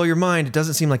again, I'm going to blow your mind. It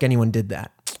doesn't seem like anyone did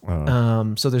that.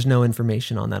 So there's no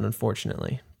information on that,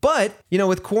 unfortunately. But,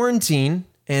 with quarantine,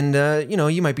 and,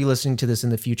 you might be listening to this in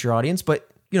the future, audience, but,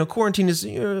 quarantine is,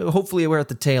 hopefully we're at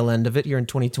the tail end of it here in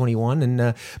 2021.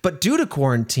 And but due to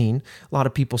quarantine, a lot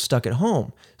of people stuck at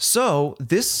home. So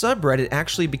this subreddit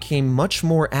actually became much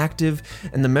more active,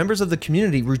 and the members of the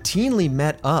community routinely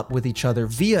met up with each other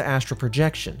via astral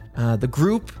projection. The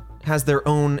group has their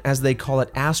own, as they call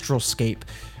it, astralscape,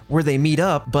 where they meet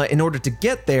up, but in order to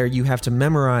get there, you have to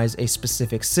memorize a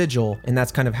specific sigil, and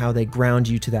that's kind of how they ground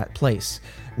you to that place.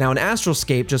 Now, an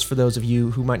astralscape, just for those of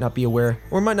you who might not be aware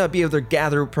or might not be able to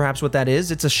gather perhaps what that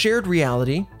is, it's a shared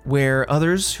reality where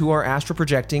others who are astral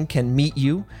projecting can meet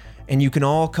you, and you can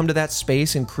all come to that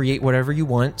space and create whatever you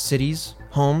want, cities,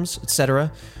 homes,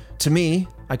 etc. To me,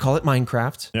 I call it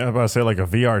Minecraft. Yeah, I was about to say like a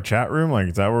VR chat room. Like,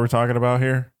 is that what we're talking about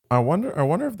here? I wonder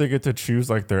if they get to choose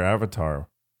like their avatar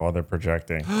while they're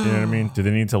projecting. You know what I mean? Do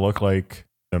they need to look like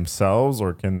themselves,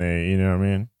 or can they, you know what I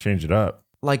mean, change it up?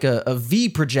 Like a V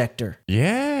projector.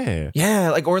 Yeah.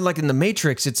 Yeah, or like in the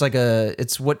Matrix, it's what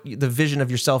the vision of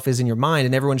yourself is in your mind,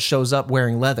 and everyone shows up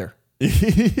wearing leather.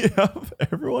 Yeah,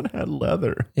 everyone had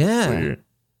leather. Yeah.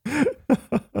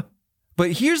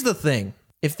 But here's the thing.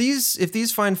 If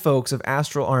these fine folks of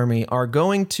Astral Army are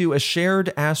going to a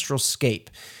shared astralscape,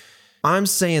 I'm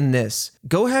saying this.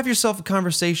 Go have yourself a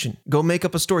conversation. Go make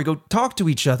up a story. Go talk to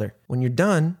each other. When you're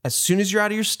done, as soon as you're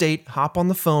out of your state, hop on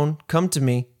the phone, come to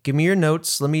me, give me your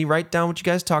notes, let me write down what you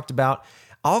guys talked about.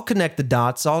 I'll connect the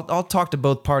dots. I'll talk to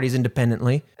both parties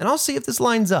independently, and I'll see if this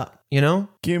lines up, you know?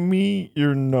 Give me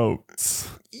your notes.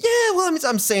 Yeah, well,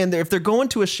 I'm saying that if they're going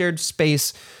to a shared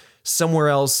space somewhere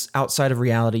else outside of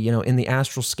reality, you know, in the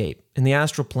astralscape, in the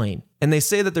astral plane, and they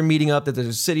say that they're meeting up, that there's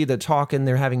a city, they're talking,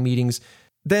 they're having meetings,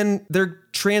 then they're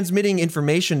transmitting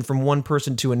information from one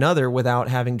person to another without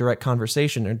having direct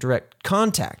conversation or direct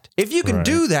contact. If you can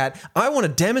do that, I want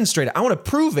to demonstrate it. I want to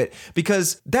prove it,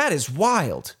 because that is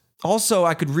wild. Also,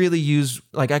 I could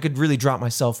really drop my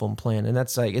cell phone plan, and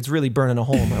that's like, it's really burning a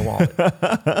hole in my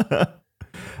wallet.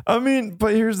 I mean,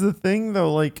 but here's the thing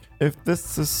though, like, if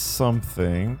this is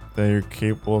something that you're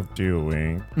capable of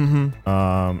doing,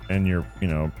 and you're, you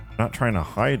know, not trying to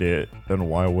hide it, then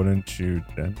why wouldn't you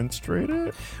demonstrate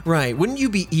it? Right. Wouldn't you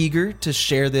be eager to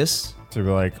share this? To be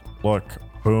like, look,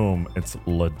 boom, it's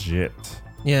legit.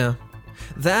 Yeah.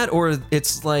 That, or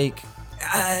it's like,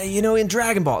 you know, in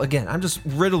Dragon Ball, again, I'm just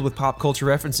riddled with pop culture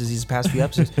references these past few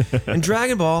episodes. In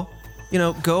Dragon Ball, you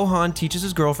know, Gohan teaches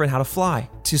his girlfriend how to fly,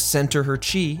 to center her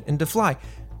chi and to fly.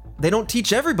 They don't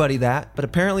teach everybody that, but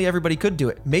apparently everybody could do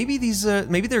it. Maybe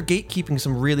maybe they're gatekeeping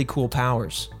some really cool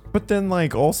powers. But then,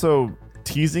 like, also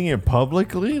teasing it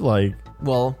publicly, like...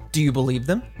 Well, do you believe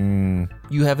them?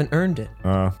 You haven't earned it.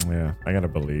 Yeah, I gotta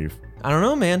believe. I don't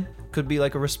know, man. Could be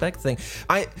like a respect thing.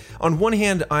 On one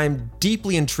hand, I'm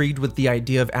deeply intrigued with the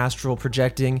idea of astral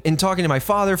projecting. In talking to my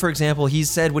father, for example, he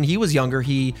said when he was younger,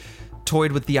 he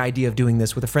toyed with the idea of doing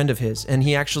this with a friend of his, and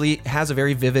he actually has a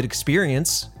very vivid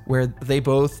experience where they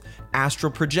both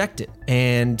astral projected,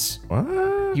 and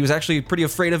he was actually pretty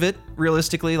afraid of it,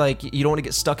 realistically. Like, you don't want to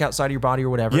get stuck outside of your body or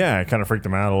whatever. Yeah, it kind of freaked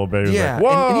him out a little bit. He was yeah, like,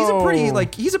 whoa!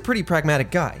 And he's a pretty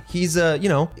pragmatic guy. He's you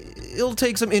know, he'll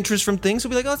take some interest from things. He'll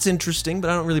be like, oh, that's interesting, but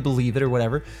I don't really believe it or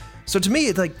whatever. So to me,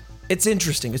 it's like, it's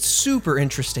interesting. It's super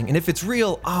interesting. And if it's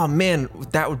real, oh man,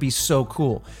 that would be so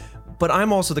cool. But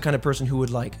I'm also the kind of person who would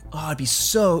like, I'd be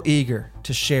so eager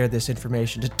to share this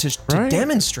information, to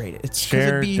demonstrate it. It's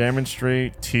share,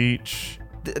 demonstrate, teach.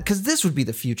 Because this would be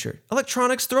the future.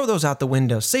 Electronics, throw those out the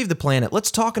window. Save the planet.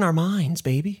 Let's talk in our minds,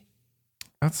 baby.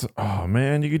 Oh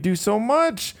man, you could do so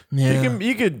much. Yeah.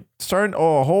 You could start a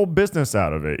whole business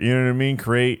out of it. You know what I mean?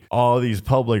 Create all these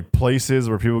public places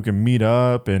where people can meet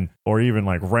up, or even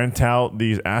like rent out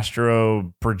these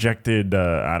astro projected,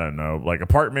 I don't know, like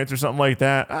apartments or something like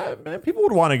that. Man, people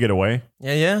would want to get away.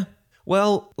 Yeah.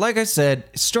 Well, like I said,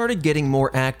 it started getting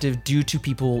more active due to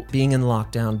people being in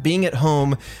lockdown, being at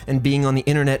home, and being on the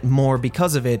internet more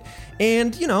because of it,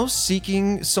 and, you know,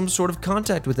 seeking some sort of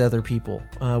contact with other people,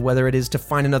 whether it is to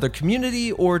find another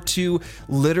community or to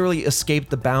literally escape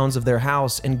the bounds of their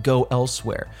house and go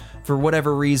elsewhere. For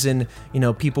whatever reason, you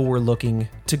know, people were looking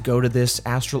to go to this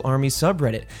Astral Army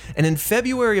subreddit. And in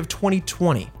February of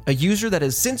 2020, a user that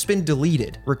has since been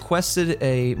deleted requested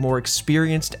a more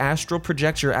experienced astral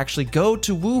projector actually go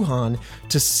to Wuhan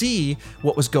to see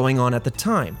what was going on at the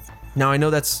time. Now, I know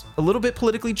that's a little bit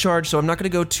politically charged, so I'm not going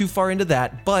to go too far into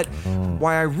that, but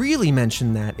why I really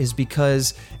mention that is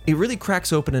because it really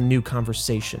cracks open a new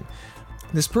conversation.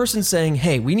 This person saying,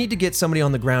 hey, we need to get somebody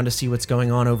on the ground to see what's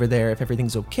going on over there, if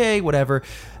everything's okay, whatever.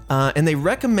 And they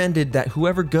recommended that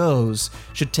whoever goes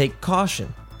should take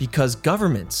caution because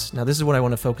governments, now this is what I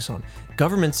want to focus on,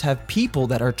 governments have people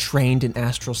that are trained in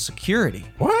astral security.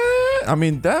 What? I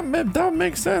mean, that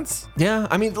makes sense. Yeah,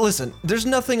 I mean, listen, there's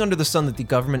nothing under the sun that the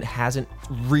government hasn't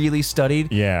really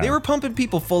studied. Yeah. They were pumping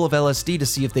people full of LSD to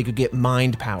see if they could get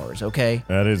mind powers, okay?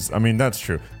 That's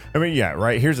true. I mean, yeah,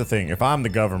 right. Here's the thing. If I'm the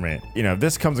government, if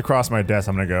this comes across my desk,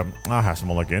 I'm going to go, I'll have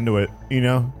someone look into it,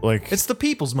 like It's the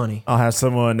people's money. I'll have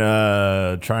someone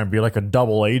try and be like a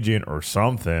double agent or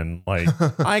something. Like,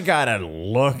 I got to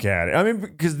look at it. I mean,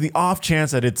 because the off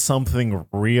chance that it's something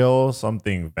real,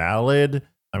 something valid,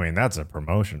 I mean, that's a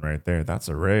promotion right there. That's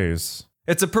a raise.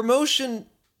 It's a promotion,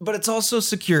 but it's also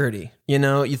security.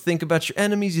 You think about your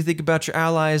enemies, you think about your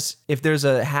allies. If there's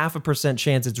a 0.5%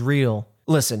 chance it's real,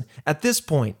 listen, at this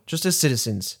point, just as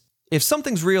citizens, if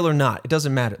something's real or not, it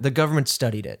doesn't matter. The government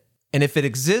studied it. And if it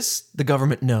exists, the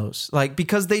government knows. Like,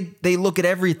 because they look at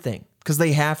everything, because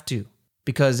they have to.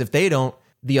 Because if they don't,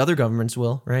 the other governments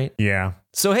will, right? Yeah.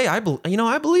 So, hey, I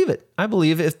believe it. I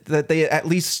believe that they at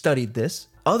least studied this.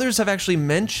 Others have actually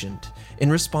mentioned,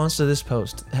 in response to this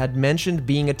post, had mentioned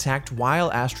being attacked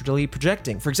while astrally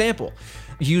projecting. For example,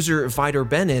 user Vider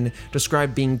Benin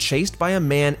described being chased by a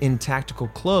man in tactical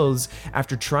clothes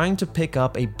after trying to pick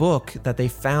up a book that they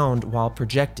found while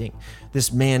projecting.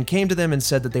 This man came to them and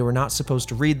said that they were not supposed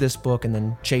to read this book and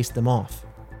then chased them off.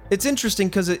 It's interesting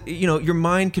because, your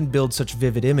mind can build such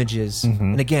vivid images.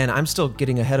 And again, I'm still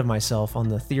getting ahead of myself on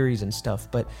the theories and stuff,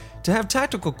 but to have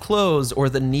tactical clothes or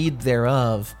the need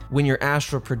thereof when you're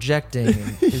astral projecting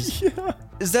is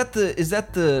that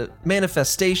the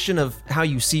manifestation of how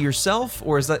you see yourself?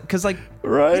 Or is that because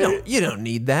Right. you don't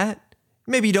need that.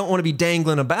 Maybe you don't want to be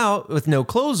dangling about with no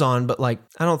clothes on, but I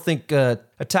don't think a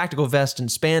tactical vest and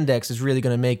spandex is really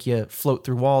going to make you float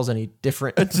through walls any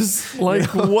different. Just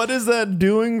what is that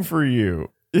doing for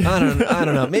you? I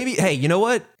don't know. Maybe, hey, you know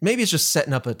what? Maybe it's just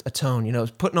setting up a tone,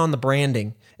 putting on the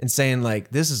branding and saying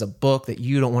this is a book that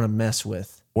you don't want to mess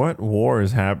with. What war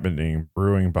is happening,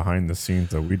 brewing behind the scenes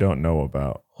that we don't know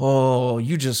about? Oh,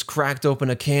 you just cracked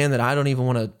open a can that I don't even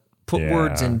want to put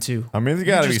words into. I mean, there's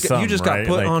got to be something, you just right?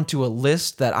 got put onto a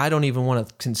list that I don't even want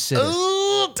to consider.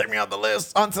 Ooh, take me off the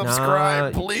list.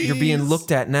 Unsubscribe, please. You're being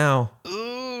looked at now.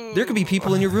 Ooh. There could be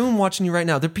people in your room watching you right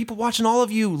now. There are people watching all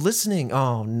of you listening.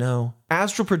 Oh, no.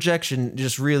 Astral projection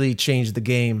just really changed the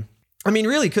game. I mean,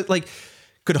 really, could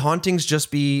hauntings just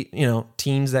be,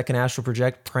 teens that can astral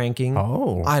project pranking?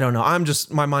 Oh. I don't know.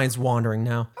 My mind's wandering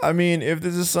now. I mean, if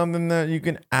this is something that you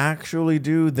can actually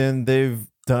do, then they've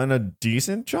done a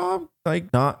decent job,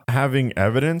 not having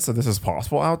evidence that this is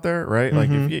possible out there, right? Like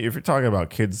if you're talking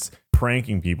about kids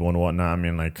pranking people and whatnot, I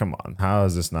mean, come on, how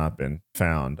has this not been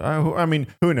found? I mean,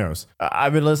 who knows?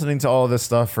 I've been listening to all this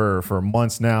stuff for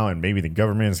months now, and maybe the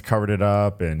government has covered it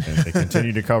up, and they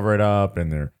continue to cover it up,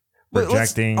 and they're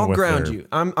projecting. I'll ground you.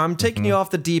 I'm taking you off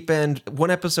the deep end,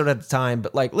 one episode at a time,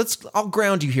 but I'll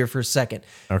ground you here for a second.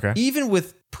 Okay. Even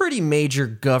with pretty major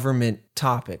government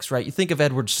topics, right? You think of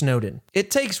Edward Snowden. It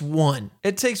takes one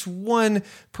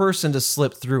person to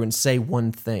slip through and say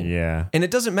one thing. Yeah. And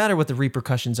it doesn't matter what the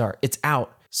repercussions are. It's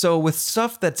out. So with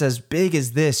stuff that's as big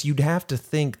as this, you'd have to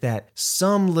think that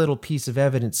some little piece of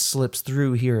evidence slips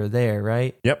through here or there,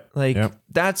 right? Yep.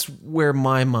 That's where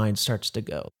my mind starts to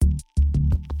go.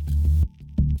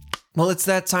 Well, it's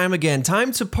that time again.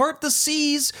 Time to part the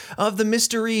seas of the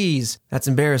mysteries. That's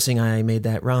embarrassing I made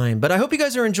that rhyme, but I hope you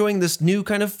guys are enjoying this new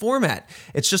kind of format.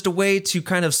 It's just a way to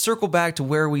kind of circle back to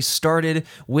where we started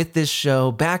with this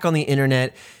show, back on the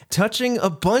internet, touching a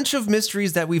bunch of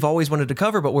mysteries that we've always wanted to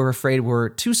cover, but we're afraid were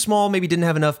too small, maybe didn't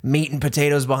have enough meat and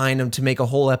potatoes behind them to make a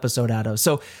whole episode out of.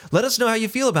 So let us know how you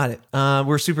feel about it.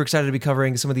 We're super excited to be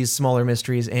covering some of these smaller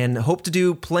mysteries and hope to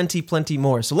do plenty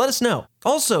more. So let us know.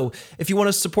 Also, if you want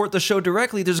to support the show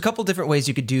directly, there's a couple different ways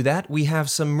you could do that. We have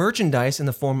some merchandise in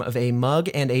the form of a mug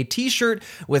and a t-shirt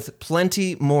with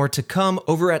plenty more to come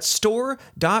over at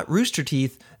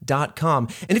store.roosterteeth.com.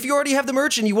 And if you already have the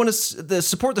merch and you want to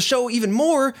support the show even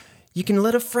more, you can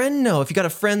let a friend know. If you got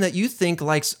a friend that you think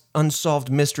likes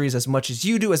unsolved mysteries as much as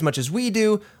you do, as much as we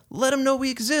do, let them know we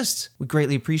exist. We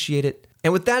greatly appreciate it.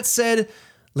 And with that said,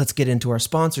 let's get into our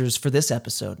sponsors for this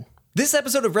episode. This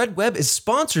episode of Red Web is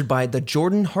sponsored by The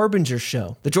Jordan Harbinger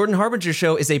Show. The Jordan Harbinger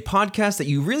Show is a podcast that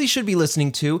you really should be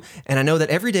listening to, and I know that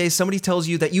every day somebody tells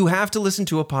you that you have to listen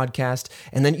to a podcast,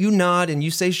 and then you nod and you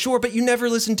say, sure, but you never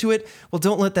listen to it. Well,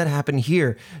 don't let that happen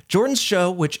here. Jordan's show,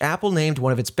 which Apple named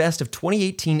one of its best of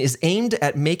 2018, is aimed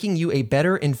at making you a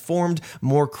better informed,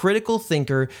 more critical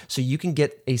thinker so you can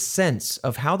get a sense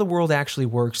of how the world actually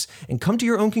works and come to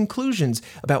your own conclusions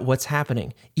about what's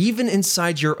happening, even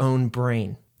inside your own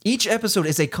brain. Each episode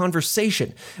is a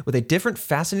conversation with a different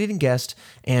fascinating guest,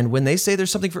 and when they say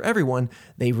there's something for everyone,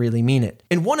 they really mean it.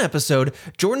 In one episode,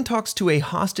 Jordan talks to a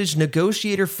hostage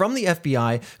negotiator from the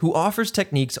FBI who offers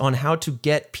techniques on how to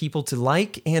get people to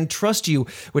like and trust you,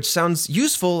 which sounds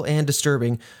useful and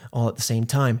disturbing all at the same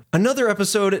time. Another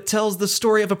episode tells the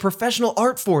story of a professional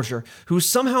art forger who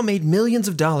somehow made millions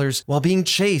of dollars while being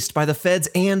chased by the feds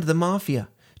and the mafia.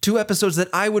 2 episodes that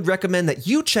I would recommend that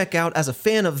you check out as a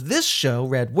fan of this show,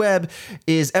 Red Web,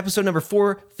 is episode number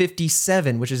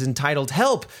 457, which is entitled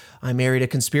Help, I Married a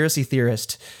Conspiracy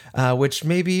Theorist, which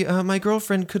maybe my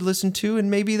girlfriend could listen to,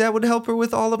 and maybe that would help her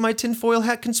with all of my tinfoil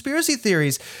hat conspiracy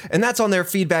theories. And that's on their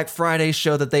Feedback Friday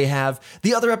show that they have.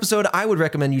 The other episode I would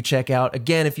recommend you check out,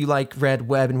 again, if you like Red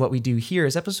Web and what we do here,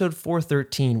 is episode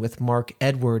 413 with Mark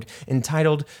Edward,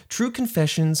 entitled True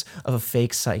Confessions of a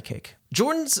Fake Psychic.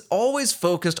 Jordan's always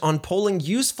focused on pulling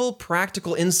useful,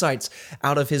 practical insights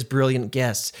out of his brilliant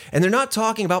guests. And they're not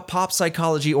talking about pop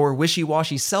psychology or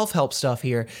wishy-washy self-help stuff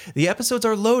here. The episodes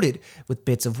are loaded with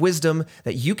bits of wisdom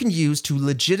that you can use to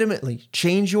legitimately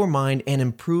change your mind and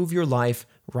improve your life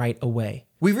right away.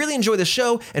 We really enjoy the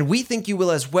show, and we think you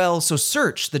will as well, so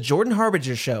search The Jordan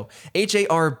Harbinger Show,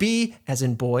 Harb as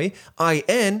in boy,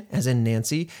 IN as in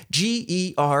Nancy,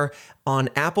 GER on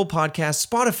Apple Podcasts,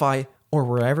 Spotify, or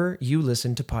wherever you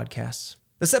listen to podcasts.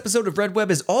 This episode of Red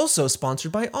Web is also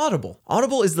sponsored by Audible.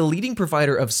 Audible is the leading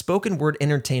provider of spoken word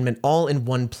entertainment all in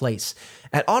one place.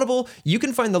 At Audible, you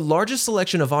can find the largest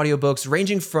selection of audiobooks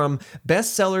ranging from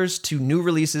bestsellers to new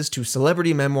releases to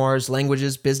celebrity memoirs,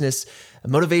 languages, business,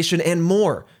 motivation, and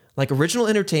more. Like original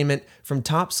entertainment from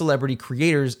top celebrity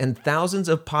creators and thousands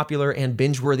of popular and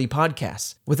binge-worthy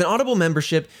podcasts. With an Audible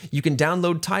membership, you can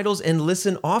download titles and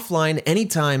listen offline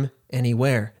anytime,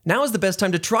 anywhere. Now is the best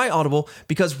time to try Audible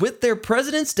because with their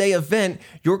President's Day event,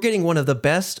 you're getting one of the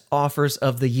best offers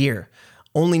of the year.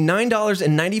 Only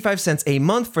 $9.95 a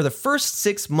month for the first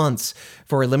 6 months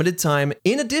for a limited time.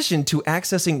 In addition to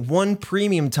accessing one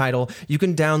premium title, you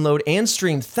can download and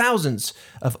stream thousands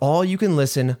of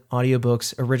all-you-can-listen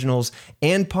audiobooks, originals,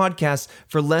 and podcasts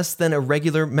for less than a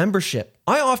regular membership.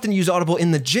 I often use Audible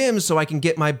in the gym so I can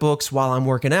get my books while I'm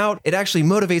working out. It actually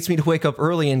motivates me to wake up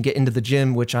early and get into the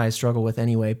gym, which I struggle with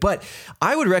anyway. But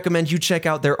I would recommend you check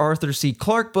out their Arthur C.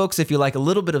 Clarke books if you like a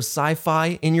little bit of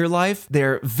sci-fi in your life.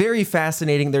 They're very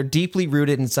fascinating. They're deeply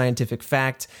rooted in scientific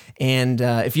fact. And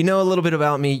if you know a little bit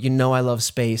about me, you know I love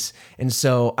space. And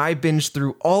so I binged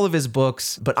through all of his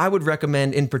books, but I would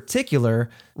recommend in particular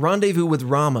Rendezvous with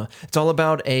Rama. It's all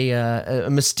about a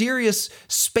mysterious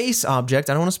space object,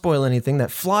 I don't want to spoil anything, that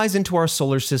flies into our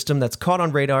solar system that's caught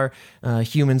on radar.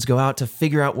 Humans go out to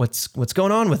figure out what's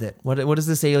going on with it. What is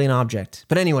this alien object?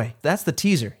 But anyway, that's the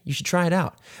teaser. You should try it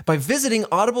out by visiting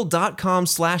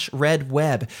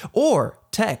audible.com/redweb or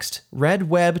text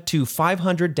REDWEB to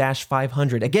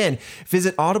 500-500. Again,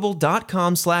 visit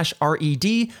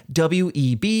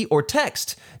audible.com/REDWEB or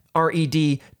text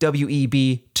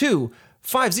REDWEB to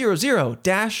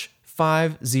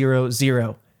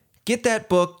 500-500. Get that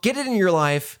book, get it in your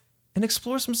life, and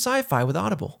explore some sci-fi with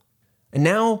Audible. And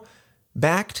now,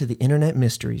 back to the internet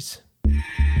mysteries.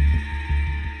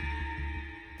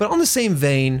 But on the same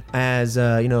vein as,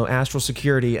 Astral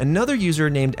Security, another user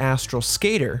named Astral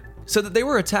Skater said that they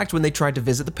were attacked when they tried to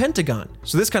visit the Pentagon.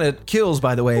 So this kind of kills,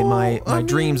 by the way, my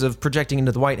dreams of projecting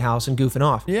into the White House and goofing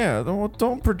off. Yeah,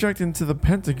 don't project into the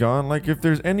Pentagon. Like, if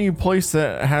there's any place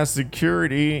that has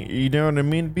security, you know what I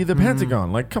mean? Be the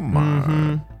Pentagon. Like, come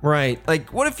on. Right.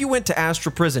 Like, what if you went to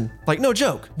Astral Prison? Like, no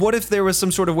joke. What if there was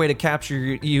some sort of way to capture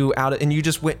you out and you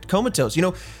just went comatose? You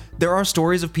know, there are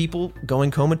stories of people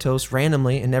going comatose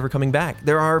randomly and never coming back.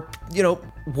 There are,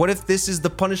 what if this is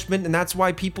the punishment and that's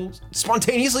why people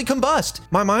spontaneously combust?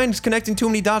 My mind's connecting too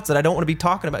many dots that I don't want to be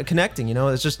talking about connecting,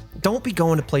 It's just, don't be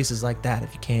going to places like that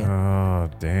if you can. Oh,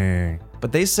 dang.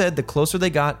 But they said the closer they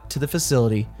got to the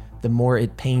facility, the more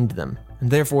it pained them.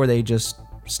 And therefore they just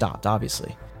stopped,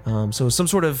 obviously. So some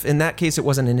sort of, in that case, it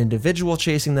wasn't an individual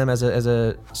chasing them as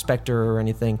a specter or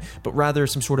anything, but rather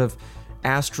some sort of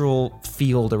astral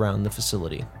field around the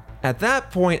facility. At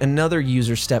that point, another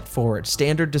user stepped forward,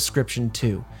 standard description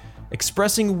 2,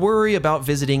 expressing worry about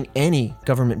visiting any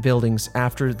government buildings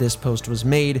after this post was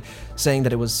made, saying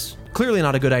that it was clearly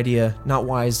not a good idea, not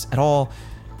wise at all,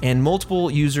 and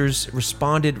multiple users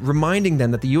responded, reminding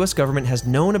them that the US government has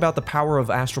known about the power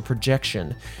of astral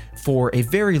projection for a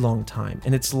very long time,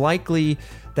 and it's likely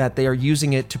that they are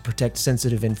using it to protect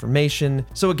sensitive information.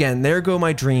 So again, there go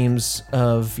my dreams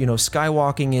of,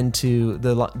 skywalking into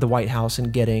the White House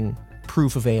and getting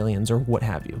proof of aliens or what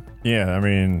have you. Yeah, I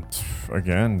mean,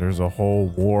 again, there's a whole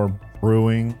war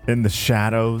brewing in the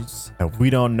shadows that we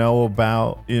don't know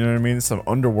about. You know what I mean? Some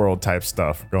underworld type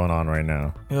stuff going on right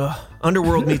now. Ugh,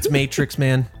 Underworld meets Matrix,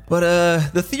 man.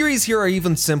 But the theories here are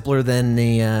even simpler than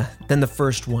the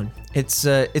first one.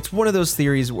 It's one of those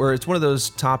theories where it's one of those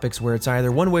topics where it's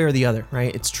either one way or the other,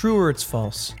 right? It's true or it's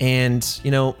false. And,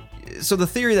 so the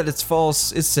theory that it's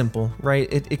false is simple,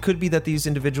 right? It could be that these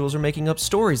individuals are making up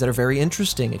stories that are very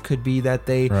interesting. It could be that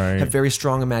they have very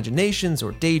strong imaginations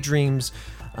or daydreams,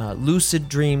 lucid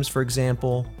dreams, for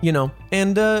example,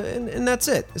 and that's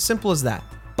it. As simple as that.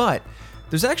 But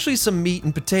there's actually some meat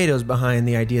and potatoes behind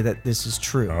the idea that this is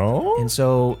true. Oh? And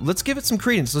so let's give it some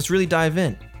credence. Let's really dive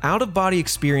in. Out-of-body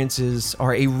experiences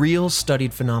are a real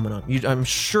studied phenomenon. I'm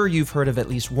sure you've heard of at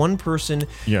least one person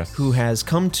who has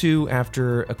come to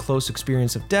after a close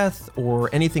experience of death or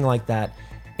anything like that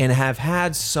and have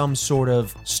had some sort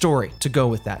of story to go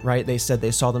with that, right? They said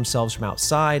they saw themselves from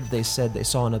outside, they said they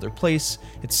saw another place,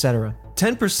 etc.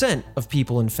 10% of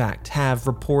people, in fact, have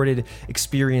reported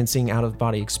experiencing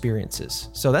out-of-body experiences.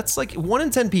 So that's like 1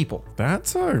 in 10 people.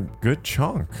 That's a good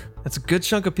chunk. That's a good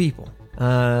chunk of people.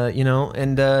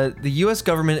 The US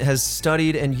government has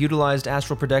studied and utilized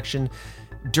astral projection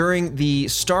during the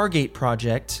Stargate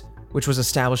project, which was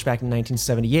established back in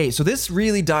 1978. So this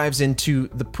really dives into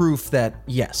the proof that,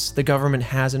 yes, the government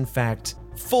has in fact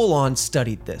full-on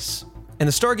studied this. And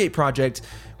the Stargate project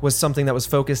was something that was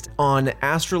focused on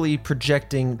astrally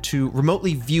projecting to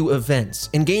remotely view events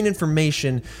and gain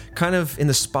information kind of in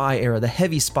the spy era, the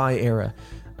heavy spy era.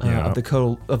 Of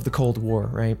the Cold War,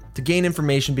 right? To gain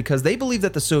information because they believed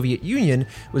that the Soviet Union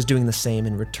was doing the same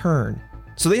in return.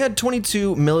 So they had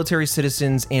 22 military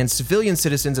citizens and civilian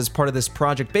citizens as part of this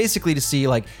project, basically to see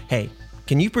like, hey,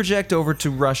 can you project over to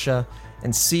Russia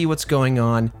and see what's going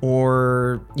on?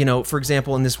 Or, for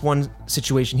example, in this one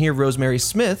situation here, Rosemary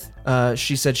Smith,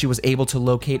 she said she was able to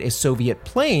locate a Soviet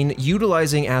plane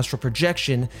utilizing astral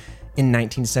projection in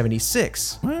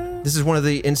 1976. This is one of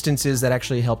the instances that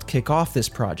actually helped kick off this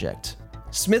project.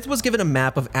 Smith was given a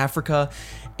map of Africa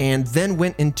and then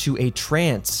went into a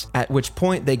trance, at which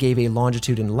point they gave a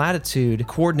longitude and latitude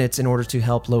coordinates in order to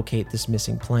help locate this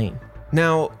missing plane.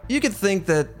 Now, you could think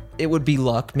that it would be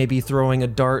luck, maybe throwing a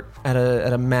dart at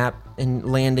a map and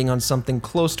landing on something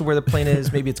close to where the plane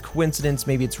is. Maybe it's coincidence,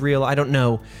 maybe it's real, I don't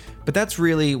know. But that's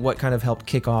really what kind of helped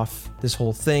kick off this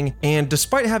whole thing. And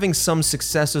despite having some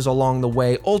successes along the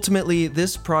way, ultimately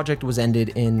this project was ended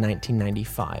in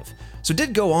 1995. So it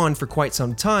did go on for quite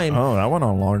some time. Oh, that went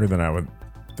on longer than I would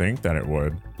think that it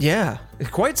would. Yeah,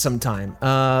 quite some time.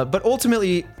 But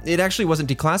ultimately, it actually wasn't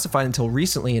declassified until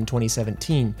recently in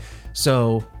 2017.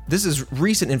 So this is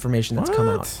recent information that's come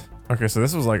out. Okay, so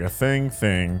this was like a thing,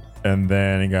 and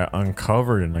then it got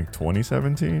uncovered in like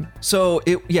 2017? So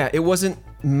it wasn't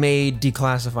made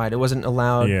declassified. It wasn't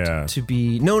allowed to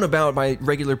be known about by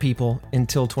regular people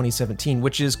until 2017,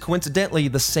 which is coincidentally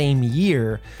the same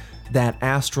year that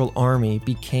Astral Army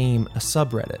became a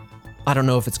subreddit. I don't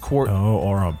know if it's or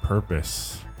on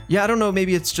purpose. Yeah, I don't know.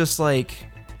 Maybe it's just like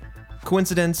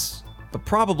coincidence, but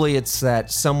probably it's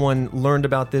that someone learned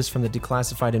about this from the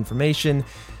declassified information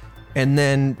and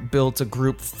then built a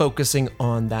group focusing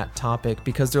on that topic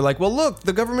because they're like, well, look,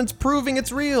 the government's proving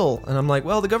it's real. And I'm like,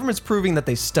 well, the government's proving that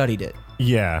they studied it.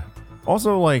 Yeah.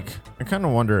 Also, like, I kind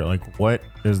of wonder, like, what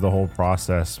is the whole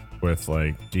process with,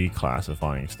 like,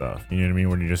 declassifying stuff? You know what I mean?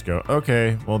 When you just go,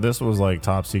 okay, well, this was, like,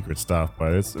 top secret stuff,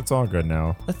 but it's all good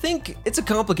now. I think it's a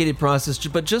complicated process,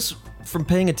 but just from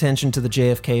paying attention to the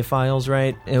JFK files,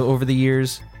 right, over the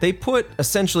years, they put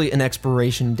essentially an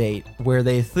expiration date where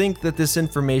they think that this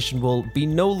information will be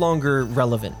no longer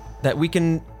relevant. That we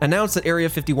can announce that Area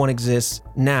 51 exists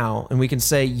now, and we can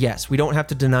say, yes, we don't have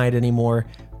to deny it anymore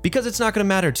because it's not going to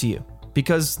matter to you.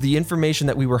 Because the information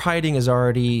that we were hiding is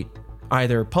already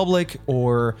either public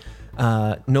or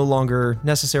no longer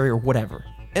necessary or whatever.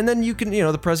 And then you can,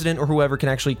 the president or whoever can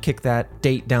actually kick that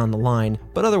date down the line.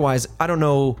 But otherwise, I don't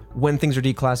know when things are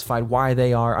declassified, why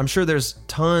they are. I'm sure there's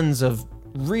tons of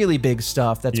really big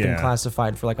stuff that's been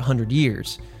classified for like 100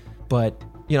 years. But,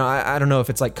 I don't know if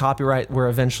it's like copyright where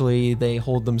eventually they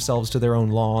hold themselves to their own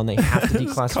law and they have to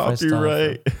declassify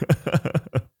copyright.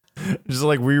 Stuff. Just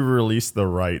like we released the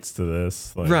rights to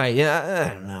this. Like. Right. Yeah.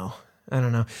 I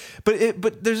don't know.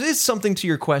 But there is something to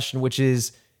your question, which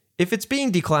is if it's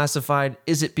being declassified,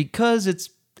 is it because it's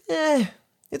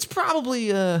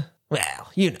probably,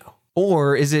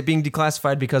 or is it being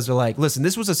declassified because they're like, listen,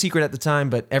 this was a secret at the time,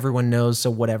 but everyone knows. So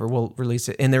whatever, we'll release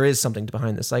it. And there is something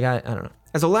behind this. Like, I don't know.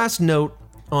 As a last note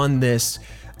on this,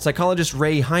 psychologist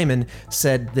Ray Hyman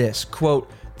said this, quote,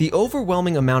 "The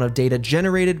overwhelming amount of data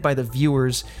generated by the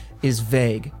viewers is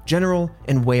vague, general,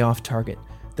 and way off target.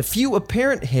 The few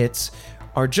apparent hits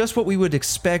are just what we would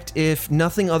expect if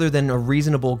nothing other than a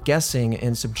reasonable guessing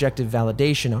and subjective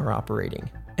validation are operating.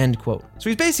 End quote. So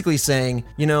he's basically saying,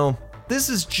 this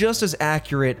is just as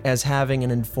accurate as having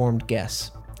an informed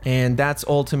guess. And that's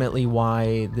ultimately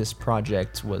why this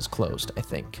project was closed, I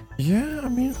think. Yeah, I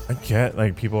mean, I get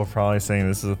like people are probably saying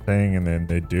this is a thing and then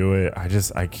they do it.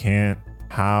 I can't.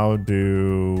 How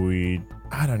do we,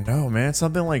 I don't know, man.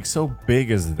 Something like so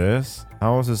big as this,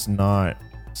 how is this not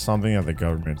something that the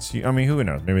government's, I mean, who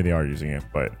knows? Maybe they are using it,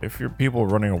 but if you're people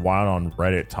running wild on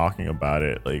Reddit talking about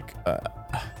it, like,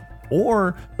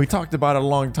 or we talked about it a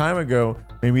long time ago,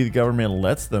 maybe the government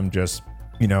lets them just,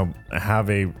 have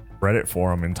a Reddit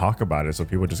forum and talk about it. So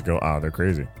people just go, oh, they're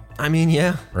crazy. I mean,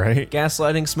 yeah. Right?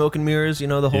 Gaslighting, smoke and mirrors, the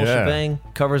whole shebang,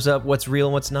 covers up what's real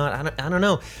and what's not. I don't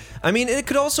know. I mean, it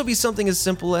could also be something as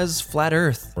simple as flat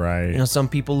earth. Right. Some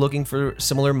people looking for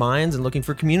similar minds and looking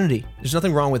for community. There's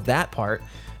nothing wrong with that part,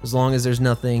 as long as there's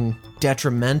nothing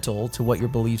detrimental to what your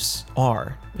beliefs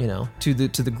are, to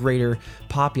the greater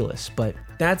populace. But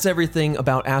that's everything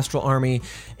about Astral Army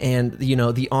and,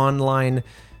 the online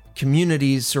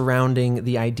communities surrounding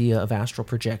the idea of astral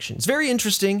projection. It's very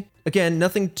interesting. Again,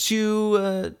 nothing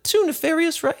too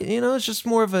nefarious, right? It's just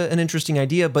more of an interesting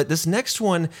idea. But this next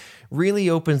one really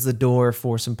opens the door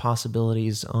for some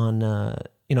possibilities on,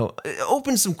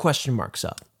 opens some question marks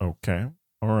up. Okay.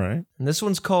 All right. And this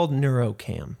one's called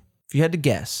NeuroCam. If you had to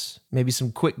guess, maybe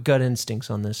some quick gut instincts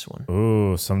on this one.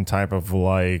 Ooh, some type of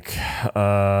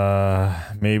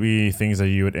maybe things that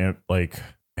you would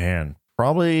man.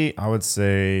 Probably, I would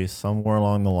say somewhere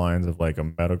along the lines of like a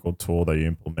medical tool that you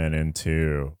implement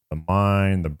into the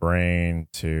mind, the brain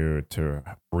to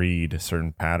read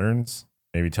certain patterns,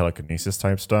 maybe telekinesis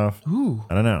type stuff. Ooh.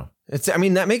 I don't know.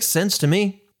 That makes sense to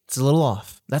me. It's a little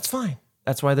off. That's fine.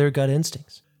 That's why they're gut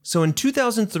instincts. So in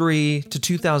 2003 to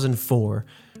 2004,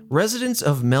 residents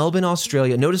of Melbourne,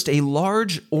 Australia noticed a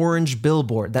large orange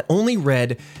billboard that only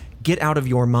read, "Get out of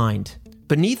your mind."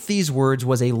 Beneath these words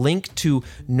was a link to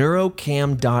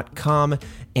neurocam.com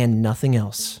and nothing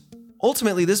else.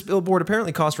 Ultimately, this billboard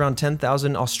apparently cost around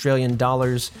 10,000 Australian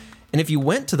dollars, and if you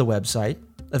went to the website,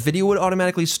 a video would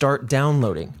automatically start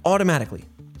downloading. Automatically.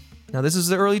 Now, this is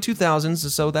the early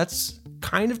 2000s, so that's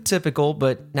kind of typical,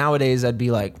 but nowadays I'd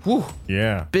be like, whew,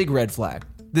 yeah, big red flag.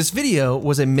 This video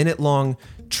was a minute-long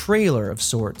trailer of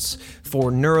sorts for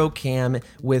NeuroCam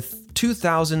with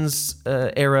 2000s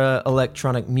era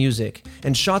electronic music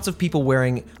and shots of people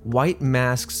wearing white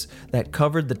masks that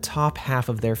covered the top half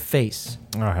of their face.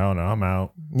 Oh, hell no, I'm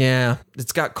out. Yeah,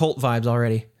 it's got cult vibes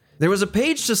already. There was a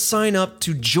page to sign up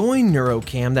to join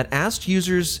NeuroCam that asked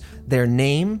users their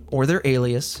name or their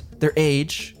alias, their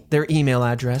age, their email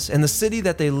address, and the city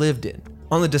that they lived in.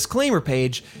 On the disclaimer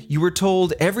page, you were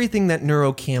told everything that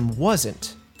NeuroCam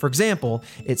wasn't. For example,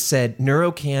 it said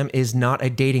NeuroCam is not a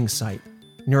dating site.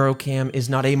 NeuroCam is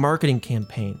not a marketing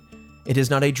campaign. It is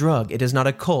not a drug. It is not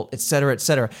a cult, etc.,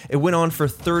 etc. It went on for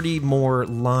 30 more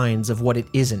lines of what it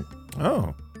isn't.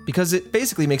 Oh. Because it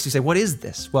basically makes you say, what is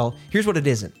this? Well, here's what it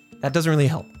isn't. That doesn't really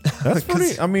help. That's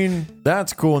pretty,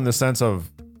 that's cool in the sense of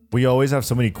we always have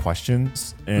so many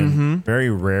questions and very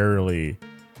rarely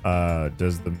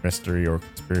does the mystery or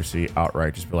conspiracy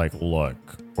outright just be like, look,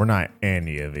 we're not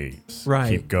any of these. Right.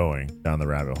 Keep going down the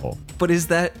rabbit hole. But is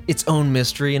that its own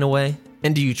mystery in a way?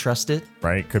 And do you trust it?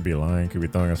 Right? Could be lying, could be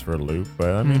throwing us for a loop. But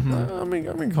I'm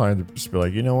inclined to just be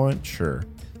like, you know what? Sure.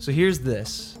 So here's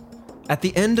this. At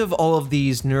the end of all of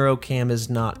these, NeuroCam is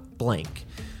not blank.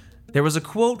 There was a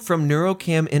quote from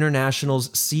NeuroCam International's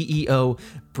CEO,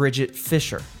 Bridget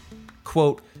Fisher.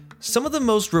 Quote, "Some of the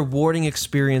most rewarding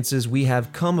experiences we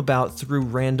have come about through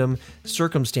random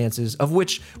circumstances of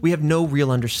which we have no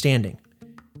real understanding.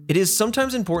 It is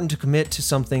sometimes important to commit to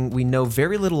something we know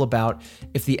very little about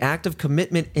if the act of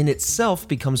commitment in itself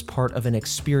becomes part of an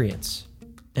experience."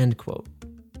 End quote.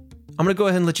 I'm going to go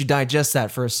ahead and let you digest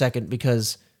that for a second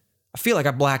because I feel like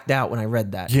I blacked out when I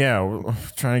read that. Yeah, we're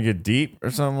trying to get deep or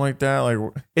something like that. Like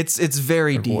It's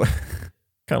very deep. What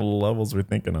kind of levels we're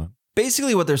thinking on?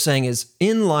 Basically what they're saying is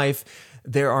in life,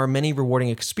 there are many rewarding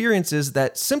experiences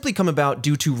that simply come about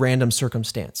due to random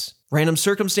circumstance. Random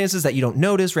circumstances that you don't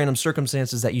notice, random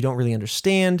circumstances that you don't really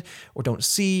understand or don't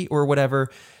see or whatever.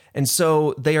 And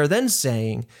so they are then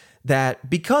saying that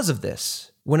because of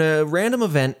this, when a random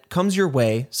event comes your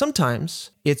way, sometimes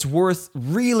it's worth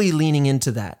really leaning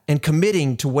into that and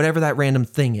committing to whatever that random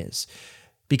thing is,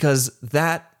 because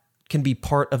that can be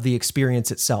part of the experience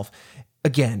itself.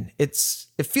 Again, it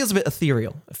feels a bit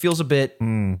ethereal. It feels a bit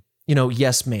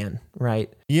yes man,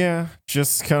 right? Yeah,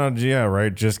 just kind of, yeah,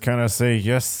 right. Just kind of say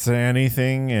yes to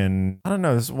anything. And I don't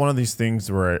know, it's one of these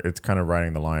things where it's kind of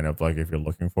riding the line of like, if you're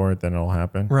looking for it, then it'll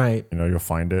happen. Right. You'll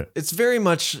find it. It's very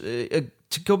much,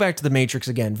 to go back to the Matrix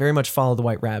again, very much follow the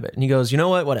white rabbit. And he goes, you know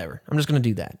what, whatever, I'm just going to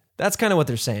do that. That's kind of what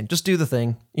they're saying. Just do the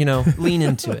thing, lean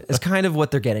into it. It's kind of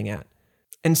what they're getting at.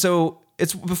 And so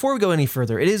before we go any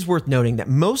further, it is worth noting that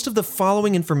most of the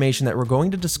following information that we're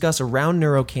going to discuss around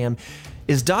NeuroCam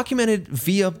is documented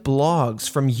via blogs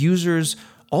from users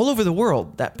all over the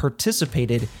world that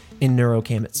participated in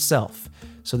NeuroCam itself.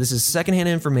 So this is secondhand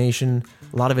information.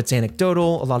 A lot of it's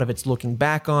anecdotal. A lot of it's looking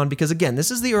back on, because again,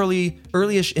 this is the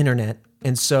early-ish internet.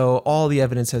 And so all the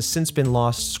evidence has since been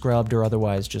lost, scrubbed, or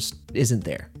otherwise just isn't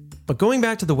there. But going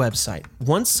back to the website,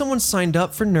 once someone signed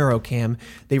up for NeuroCam,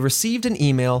 they received an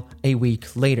email a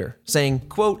week later saying,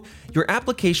 quote, your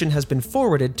application has been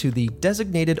forwarded to the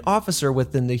designated officer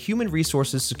within the Human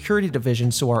Resources Security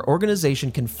Division so our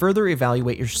organization can further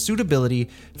evaluate your suitability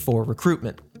for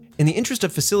recruitment. In the interest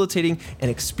of facilitating an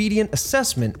expedient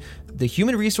assessment, the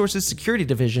Human Resources Security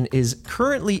Division is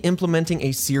currently implementing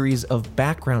a series of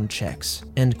background checks,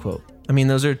 end quote. I mean,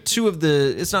 those are two of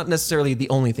it's not necessarily the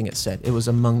only thing it said. It was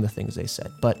among the things they said,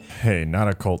 but. Hey, not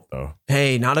a cult though.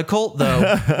 Hey, not a cult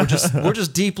though. We're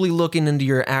just deeply looking into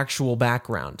your actual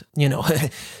background,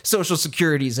 social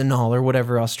securities and all, or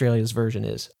whatever Australia's version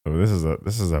is. Oh, this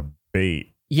is a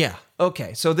bait. Yeah.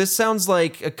 Okay. So this sounds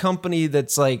like a company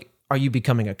that's like, are you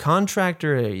becoming a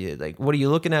contractor? Are you, like, what are you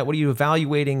looking at? What are you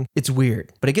evaluating? It's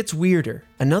weird, but it gets weirder.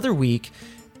 Another week,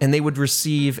 and they would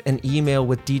receive an email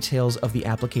with details of the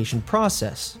application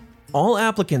process. All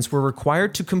applicants were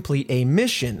required to complete a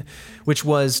mission, which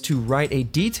was to write a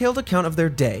detailed account of their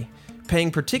day,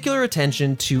 paying particular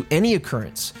attention to any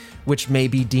occurrence, which may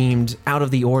be deemed out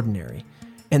of the ordinary,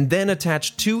 and then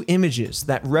attach 2 images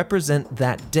that represent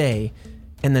that day,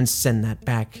 and then send that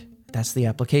back. That's the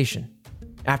application.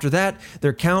 After that, their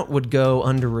account would go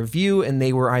under review, and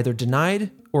they were either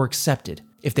denied or accepted.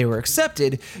 If they were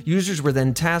accepted, users were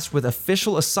then tasked with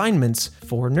official assignments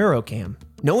for NeuroCam.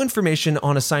 No information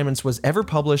on assignments was ever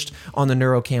published on the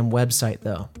NeuroCam website,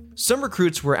 though. Some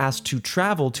recruits were asked to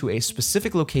travel to a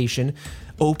specific location,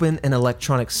 open an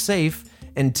electronic safe,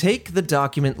 and take the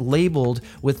document labeled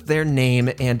with their name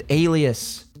and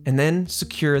alias, and then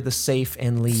secure the safe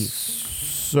and leave.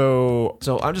 So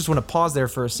I just want to pause there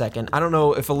for a second. I don't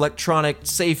know if electronic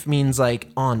safe means like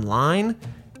online,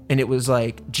 and it was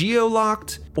like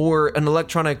geo-locked, or an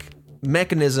electronic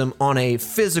mechanism on a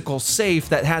physical safe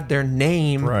that had their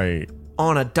name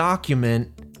on a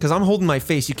document. Because I'm holding my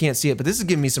face, you can't see it, but this is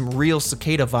giving me some real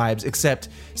Cicada vibes, except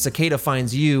Cicada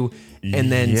finds you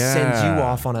and then sends you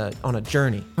off on a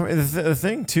journey. I mean, the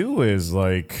thing too is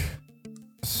like,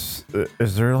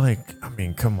 is there like, I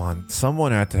mean, come on,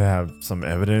 someone had to have some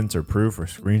evidence or proof or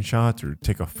screenshots or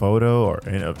take a photo or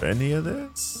of any of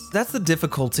this? That's the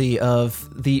difficulty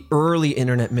of the early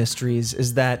internet mysteries,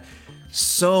 is that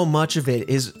so much of it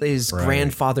is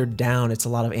grandfathered down. It's a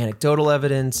lot of anecdotal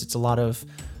evidence. It's a lot of,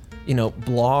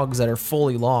 blogs that are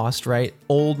fully lost, right?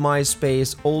 Old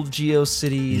MySpace, old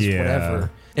GeoCities, whatever.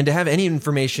 And to have any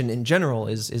information in general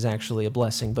is actually a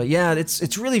blessing. But yeah,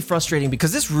 it's really frustrating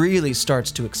because this really starts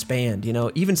to expand.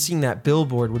 Even seeing that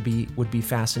billboard would be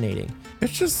fascinating.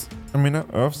 It's just, I mean,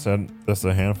 I've said this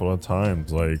a handful of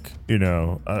times. Like,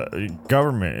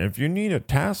 government, if you need a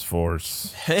task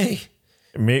force, hey,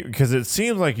 because it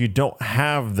seems like you don't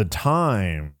have the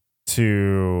time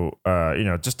to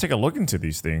just take a look into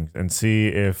these things and see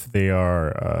if they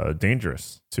are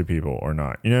dangerous to people or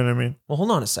not. You know what I mean? Well, hold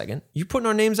on a second. You putting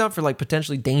our names out for like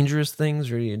potentially dangerous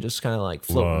things, or are you just kind of like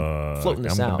floating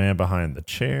this out? I'm the man behind the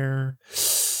chair.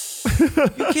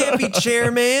 You can't be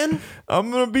chairman. I'm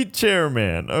gonna be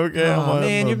chairman. Okay,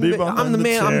 I'm the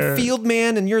man. I'm field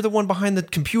man, and you're the one behind the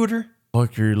computer.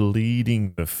 Look, you're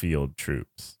leading the field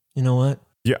troops. You know what?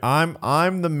 Yeah,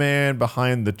 I'm the man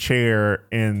behind the chair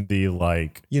in the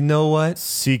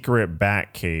secret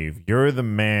bat cave. You're the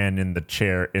man in the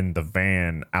chair in the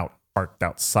van parked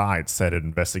outside said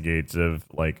investigative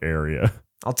area.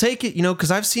 I'll take it,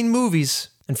 because I've seen movies,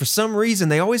 and for some reason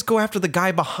they always go after the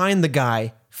guy behind the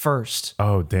guy first.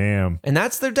 Oh, damn. And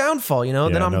that's their downfall,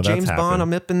 Then I'm James Bond,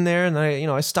 I'm up in there and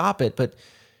I stop it, but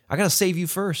I got to save you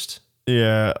first.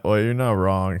 Yeah, well, you're not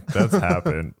wrong. That's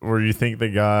happened. Where you think the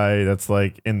guy that's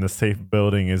in the safe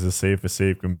building is as safe as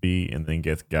safe can be and then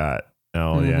gets got.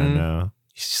 Oh, mm-hmm. Yeah, no.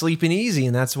 He's sleeping easy,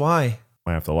 and that's why.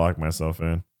 I have to lock myself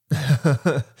in.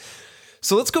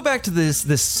 So let's go back to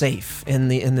this safe in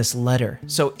this letter.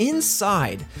 So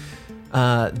inside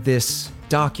this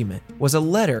document was a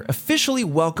letter officially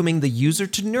welcoming the user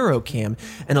to NeuroCam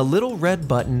and a little red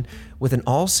button with an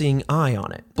all-seeing eye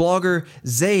on it. Blogger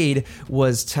Zaid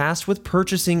was tasked with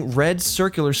purchasing red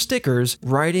circular stickers,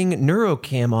 writing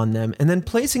NeuroCam on them, and then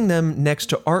placing them next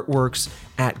to artworks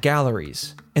at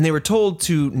galleries. And they were told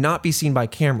to not be seen by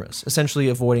cameras, essentially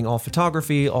avoiding all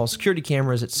photography, all security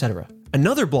cameras, etc.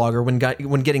 Another blogger,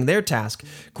 when getting their task,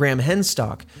 Graham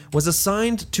Henstock, was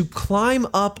assigned to climb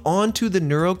up onto the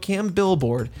NeuroCam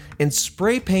billboard and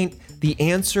spray paint the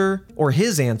answer, or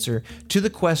his answer, to the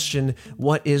question,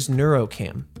 what is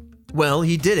NeuroCam? Well,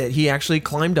 he did it. He actually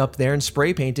climbed up there and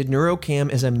spray painted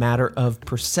NeuroCam as a matter of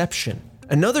perception.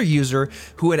 Another user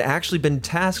who had actually been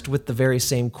tasked with the very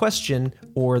same question,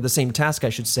 or the same task I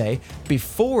should say,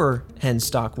 before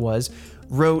Henstock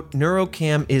wrote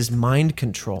NeuroCam is mind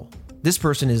control. This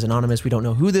person is anonymous. We don't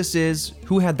know who this is,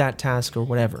 who had that task, or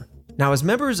whatever. Now, as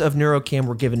members of NeuroCam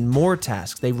were given more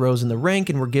tasks, they rose in the rank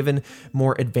and were given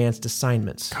more advanced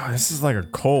assignments. God, this is like a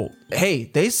cult. Hey,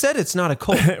 they said it's not a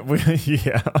cult.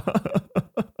 Yeah.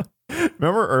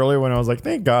 Remember earlier when I was like,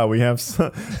 thank God we have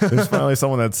there's finally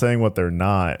someone that's saying what they're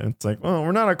not. It's like, well,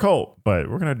 we're not a cult, but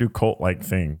we're going to do cult-like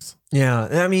things. Yeah,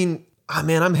 I mean,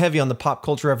 man, I'm heavy on the pop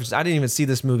culture references. I didn't even see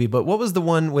this movie, but what was the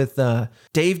one with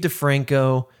Dave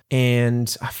DeFranco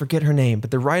and I forget her name,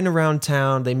 but they're riding around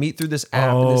town. They meet through this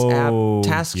app, and this app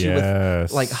tasks you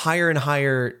with like higher and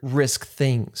higher risk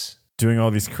things. Doing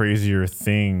all these crazier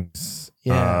things.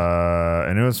 Yeah.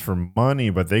 And it was for money,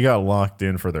 but they got locked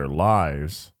in for their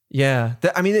lives. Yeah.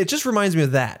 I mean, it just reminds me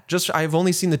of that. I've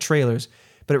only seen the trailers,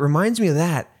 but it reminds me of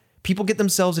that. People get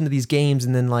themselves into these games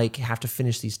and then like have to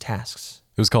finish these tasks.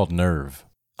 It was called Nerve.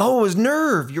 Oh, it was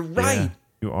Nerve. You're right. Yeah,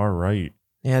 you are right.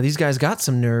 Yeah, these guys got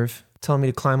some nerve telling me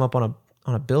to climb up on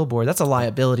a billboard. That's a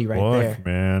liability right there. Look,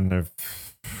 man,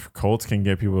 if cults can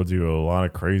get people to do a lot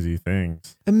of crazy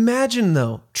things. Imagine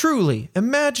though, truly,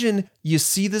 imagine you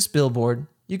see this billboard,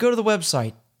 you go to the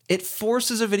website, it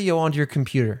forces a video onto your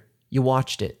computer. You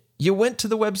watched it. You went to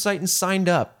the website and signed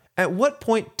up. At what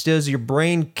point does your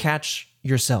brain catch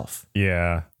yourself?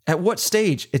 Yeah. At what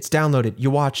stage? It's downloaded. You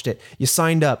watched it. You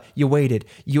signed up. You waited.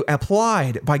 You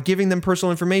applied by giving them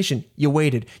personal information. You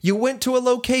waited. You went to a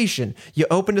location. You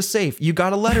opened a safe. You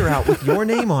got a letter out with your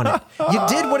name on it. You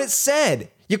did what it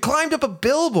said. You climbed up a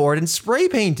billboard and spray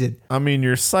painted. I mean,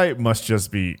 your site must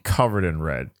just be covered in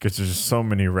red because there's just so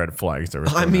many red flags. That were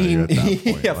I mean, at that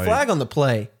point. Yeah, flag on the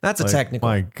play. That's a technical.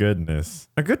 My goodness.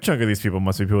 A good chunk of these people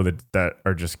must be people that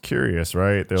are just curious,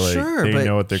 right? They're like, sure, they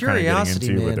know what they're kind of getting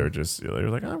into, man. but they're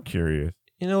like, I'm curious.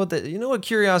 You know what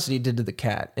curiosity did to the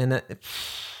cat? And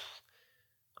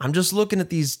I'm just looking at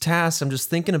these tasks. I'm just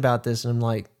thinking about this, and I'm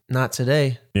like, not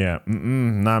today. Yeah,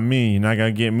 not me. You're not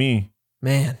gonna get me,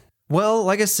 man. Well,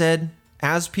 like I said,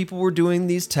 as people were doing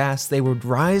these tasks, they would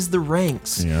rise the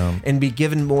ranks and be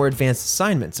given more advanced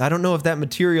assignments. I don't know if that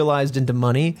materialized into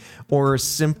money or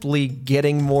simply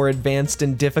getting more advanced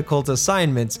and difficult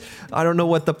assignments. I don't know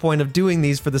what the point of doing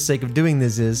these for the sake of doing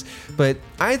this is, but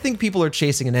I think people are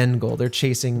chasing an end goal. They're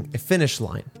chasing a finish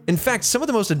line. In fact, some of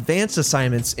the most advanced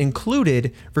assignments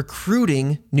included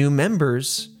recruiting new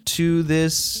members to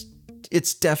this.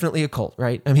 It's definitely a cult,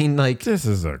 right? I mean, like, this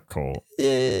is a cult.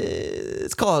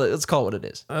 Let's call it what it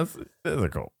is. It's a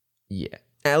cult. Yeah,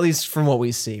 at least from what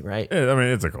we see, right? I mean,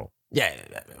 it's a cult. Yeah.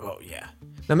 Oh, yeah.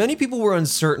 Now, many people were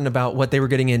uncertain about what they were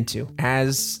getting into,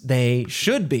 as they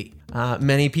should be.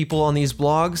 Many people on these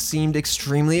blogs seemed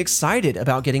extremely excited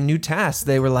about getting new tasks.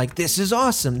 They were like, "This is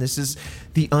awesome. This is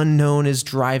the unknown is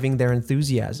driving their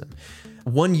enthusiasm."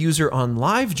 One user on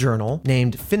LiveJournal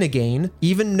named Finnegain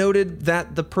even noted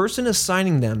that the person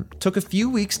assigning them took a few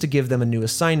weeks to give them a new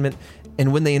assignment,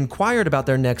 and when they inquired about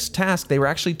their next task, they were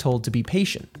actually told to be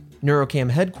patient. NeuroCam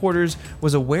headquarters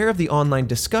was aware of the online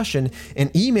discussion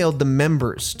and emailed the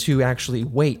members to actually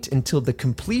wait until the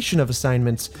completion of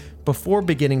assignments before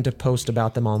beginning to post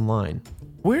about them online.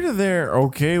 Weird they're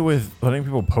okay with letting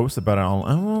people post about it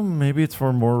online. Well, maybe it's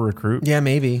for more recruit. Yeah,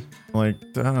 maybe. Like,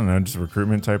 I don't know, just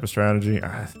recruitment type of strategy.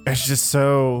 It's just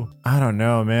so, I don't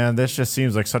know, man. This just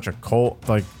seems like such a cult.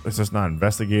 Like, it's just not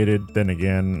investigated. Then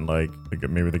again, like,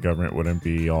 maybe the government wouldn't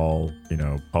be all,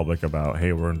 public about,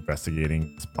 hey, we're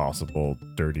investigating this possible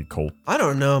dirty cult. I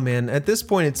don't know, man. At this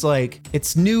point, it's like,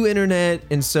 it's new internet.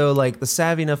 And so, like, the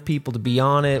savvy enough people to be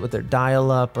on it with their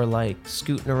dial-up or, like,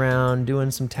 scooting around, doing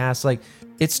some tasks, like,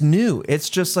 it's new. It's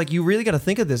just like, you really got to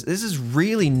think of this. This is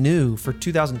really new for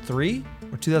 2003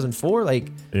 or 2004.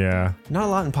 Like, yeah, not a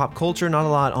lot in pop culture, not a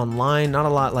lot online, not a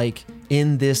lot like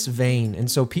in this vein. And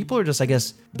so people are just, I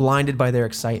guess, blinded by their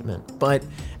excitement. But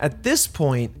at this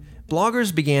point,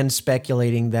 bloggers began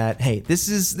speculating that, hey, this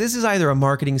is either a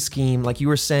marketing scheme, like you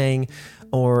were saying,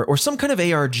 or some kind of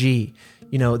ARG. You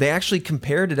know, they actually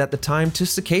compared it at the time to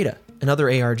Cicada and other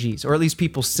ARGs, or at least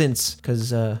people since,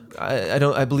 because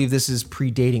I believe this is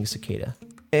predating Cicada.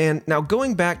 And now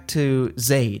going back to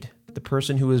Zaid, the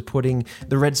person who was putting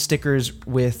the red stickers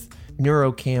with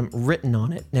NeuroCam written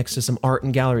on it next to some art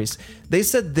and galleries, they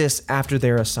said this after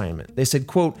their assignment. They said,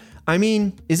 quote, I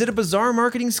mean, is it a bizarre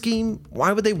marketing scheme?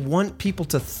 Why would they want people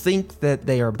to think that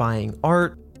they are buying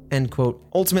art? End quote.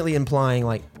 Ultimately implying,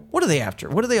 like, what are they after?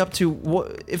 What are they up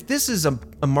to? If this is a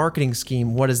marketing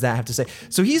scheme, what does that have to say?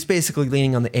 So he's basically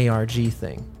leaning on the ARG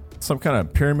thing. Some kind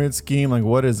of pyramid scheme? Like,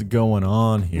 what is going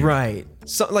on here? Right.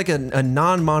 So, like a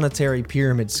non-monetary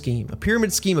pyramid scheme. A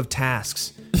pyramid scheme of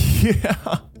tasks.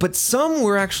 Yeah. But some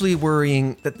were actually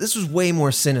worrying that this was way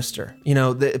more sinister. You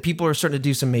know, that people are starting to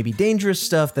do some maybe dangerous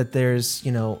stuff, that there's,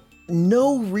 you know,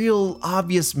 no real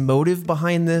obvious motive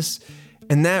behind this.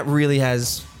 And that really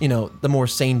has, you know, the more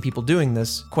sane people doing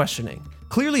this questioning.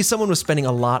 Clearly, someone was spending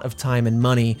a lot of time and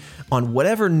money on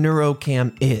whatever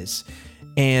NeuroCam is.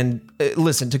 And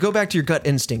listen, to go back to your gut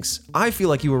instincts, I feel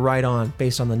like you were right on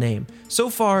based on the name. So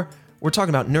far, we're talking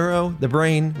about neuro, the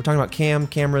brain, we're talking about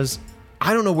cameras.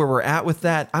 I don't know where we're at with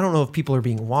that. I don't know if people are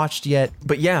being watched yet.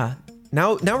 But yeah,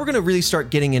 now we're going to really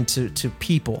start getting into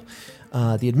people.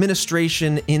 The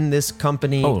administration in this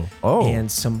company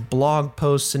and some blog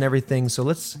posts and everything. So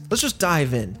let's just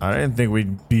dive in. I didn't think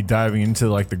we'd be diving into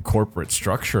like the corporate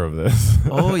structure of this.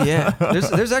 Oh yeah,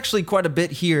 there's actually quite a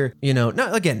bit here. You know,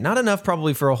 not enough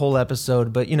probably for a whole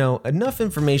episode, but you know, enough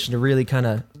information to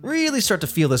really start to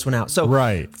feel this one out. So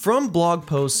right. From blog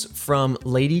posts from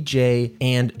Lady J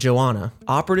and Joanna,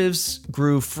 operatives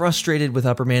grew frustrated with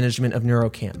upper management of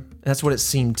NeuroCam. That's what it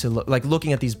seemed to look like.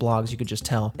 Looking at these blogs, you could just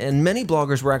tell. And many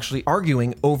bloggers were actually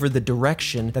arguing over the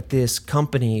direction that this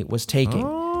company was taking.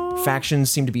 Factions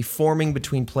seemed to be forming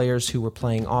between players who were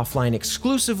playing offline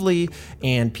exclusively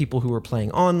and people who were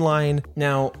playing online.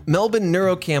 Now, Melbourne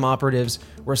NeuroCam operatives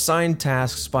were assigned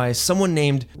tasks by someone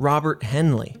named Robert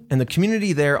Henley, and the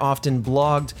community there often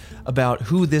blogged about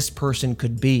who this person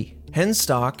could be.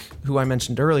 Henstock, who I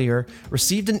mentioned earlier,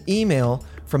 received an email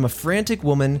from a frantic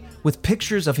woman with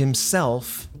pictures of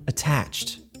himself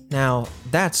attached. Now,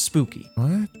 that's spooky.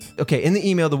 What? Okay, in the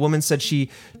email, the woman said she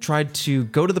tried to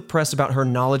go to the press about her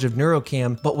knowledge of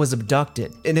NeuroCam, but was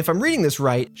abducted. And if I'm reading this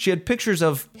right, she had pictures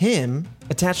of him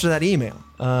attached to that email.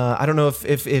 I don't know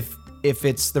if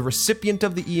it's the recipient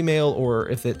of the email or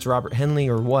if it's Robert Henley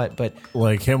or what, but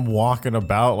like him walking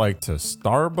about like to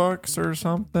Starbucks or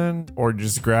something, or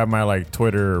just grab my like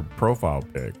Twitter profile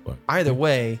pic. Either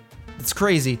way, it's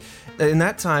crazy. In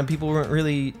that time, people weren't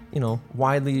really, you know,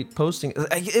 widely posting.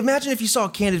 Imagine if you saw a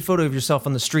candid photo of yourself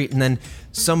on the street and then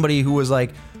somebody who was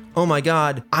like, oh my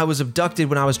God, I was abducted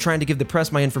when I was trying to give the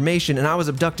press my information, and I was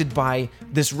abducted by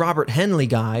this Robert Henley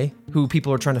guy who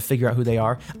people are trying to figure out who they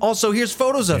are. Also, here's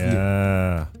photos of you.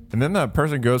 Yeah. And then that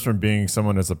person goes from being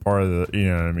someone that's a part of the, you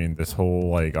know what I mean, this whole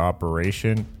like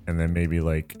operation, and then maybe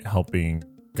like helping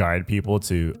guide people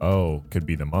to, could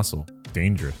be the muscle.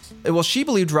 Dangerous. Well, she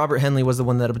believed Robert Henley was the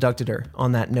one that abducted her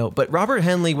on that note, but Robert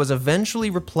Henley was eventually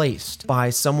replaced by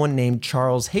someone named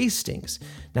Charles Hastings.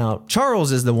 Now,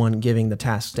 Charles is the one giving the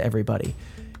tasks to everybody.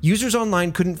 Users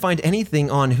online couldn't find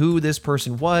anything on who this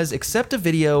person was except a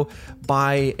video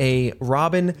by a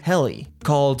Robin Helly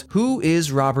called Who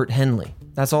is Robert Henley?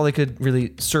 That's all they could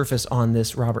really surface on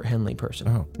this Robert Henley person.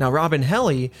 Oh. Now, Robin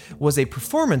Helly was a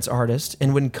performance artist,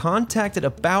 and when contacted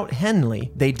about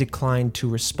Henley, they declined to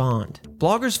respond.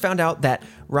 Bloggers found out that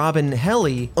Robin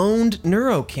Helly owned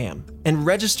NeuroCam and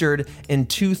registered in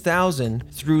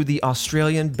 2000 through the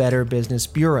Australian Better Business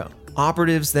Bureau.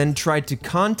 Operatives then tried to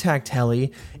contact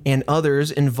Helly and others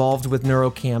involved with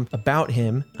NeuroCam about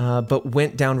him, but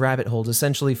went down rabbit holes,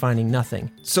 essentially finding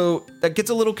nothing. So that gets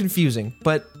a little confusing,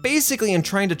 but basically in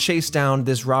trying to chase down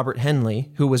this Robert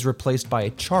Henley, who was replaced by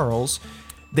Charles,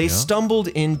 they stumbled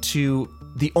into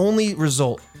the only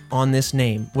result on this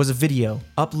name was a video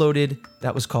uploaded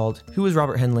that was called Who is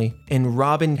Robert Henley? And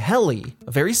Robin Helly,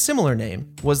 a very similar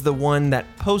name, was the one that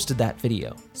posted that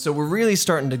video. So we're really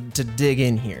starting to dig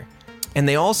in here. And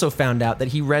they also found out that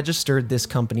he registered this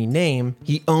company name.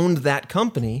 He owned that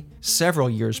company several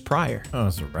years prior. Oh,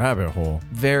 it's a rabbit hole.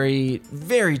 Very,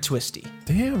 very twisty.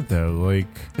 Damn, though, like,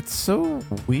 it's so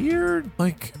weird.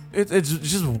 Like, it's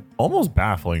just almost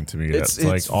baffling to me. It's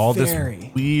like all this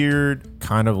weird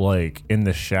kind of like in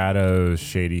the shadows,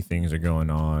 shady things are going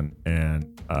on,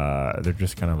 and they're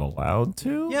just kind of allowed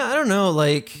to. Yeah, I don't know.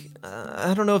 Like,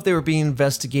 I don't know if they were being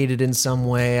investigated in some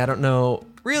way. I don't know.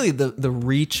 really the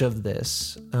reach of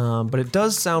this, but it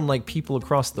does sound like people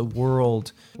across the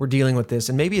world were dealing with this,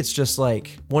 and maybe it's just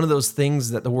like one of those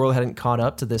things that the world hadn't caught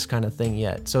up to this kind of thing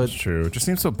yet. So it's True. It just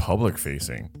seems so public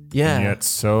facing. Yeah. And yet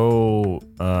so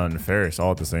nefarious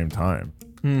all at the same time.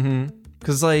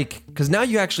 because now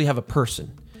you actually have a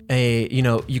person.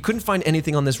 You couldn't find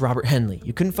anything on this Robert Henley.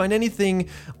 You couldn't find anything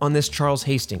on this Charles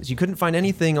Hastings. You couldn't find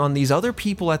anything on these other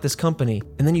people at this company.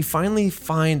 And then you finally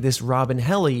find this Robin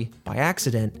Helly by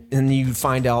accident, and you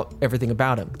find out everything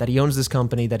about him, that he owns this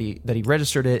company, that he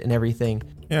registered it and everything.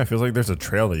 Yeah, it feels like there's a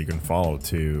trail that you can follow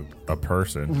to a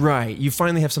person. Right. You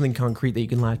finally have something concrete that you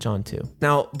can latch onto.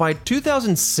 Now, by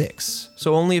 2006,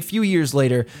 so only a few years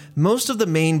later, most of the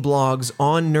main blogs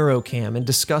on NeuroCam and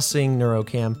discussing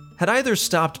NeuroCam had either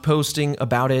stopped posting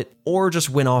about it or just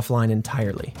went offline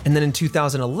entirely. And then in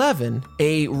 2011,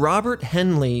 a Robert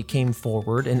Henley came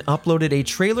forward and uploaded a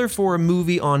trailer for a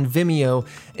movie on Vimeo,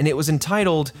 and it was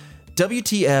entitled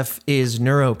WTF is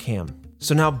NeuroCam.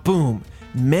 So now, boom,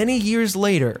 many years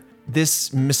later,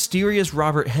 this mysterious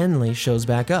Robert Henley shows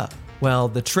back up. Well,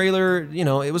 the trailer,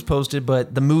 it was posted,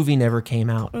 but the movie never came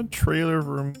out. A trailer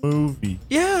for a movie.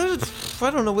 Yeah,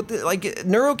 I don't know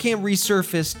NeuroCam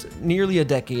resurfaced nearly a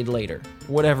decade later.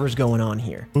 Whatever's going on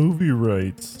here. Movie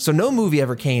rights. So no movie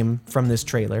ever came from this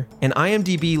trailer, and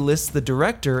IMDb lists the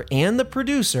director and the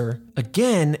producer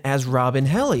again as Robin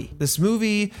Helly. This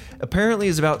movie apparently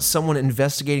is about someone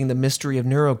investigating the mystery of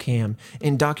NeuroCam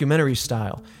in documentary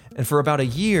style. And for about a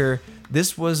year,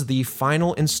 this was the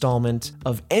final installment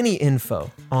of any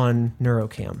info on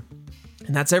NeuroCam.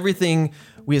 And that's everything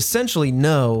we essentially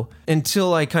know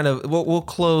until we'll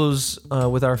close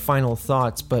with our final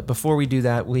thoughts. But before we do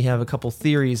that, we have a couple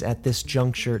theories at this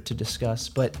juncture to discuss.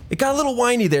 But it got a little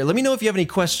whiny there. Let me know if you have any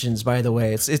questions, by the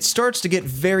way. It starts to get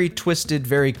very twisted,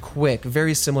 very quick,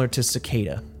 very similar to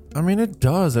Cicada. I mean, it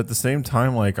does. At the same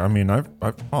time, I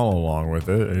follow along with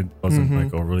it. It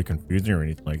wasn't overly confusing or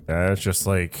anything like that. It's just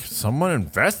like, someone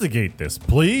investigate this,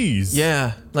 please.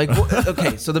 Yeah.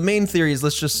 Okay, so the main theory is,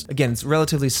 it's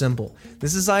relatively simple.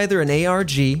 This is either an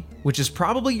ARG, which is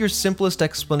probably your simplest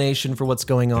explanation for what's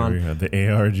going on. There we have the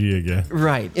ARG again.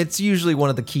 Right. It's usually one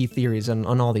of the key theories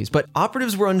on all these. But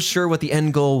operatives were unsure what the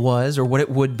end goal was, or what it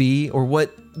would be, or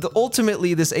what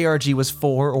ultimately this ARG was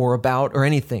for or about or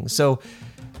anything. So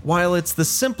while it's the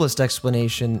simplest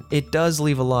explanation, it does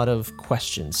leave a lot of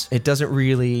questions. It doesn't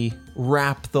really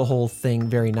wrap the whole thing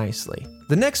very nicely.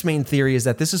 The next main theory is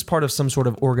that this is part of some sort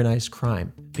of organized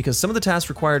crime, because some of the tasks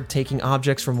required taking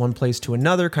objects from one place to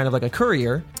another, kind of like a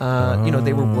courier.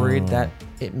 They were worried that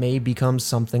it may become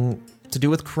something to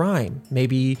do with crime,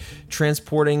 maybe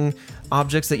transporting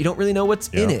objects that you don't really know what's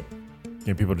in it.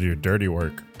 Get people to do dirty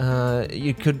work.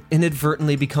 You could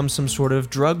inadvertently become some sort of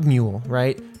drug mule,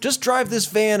 right? Just drive this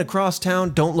van across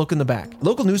town, don't look in the back.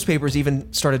 Local newspapers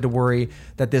even started to worry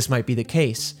that this might be the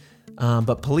case.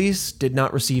 But police did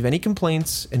not receive any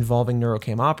complaints involving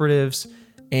NeuroCam operatives,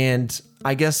 and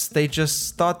I guess they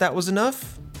just thought that was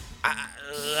enough?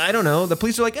 I don't know. The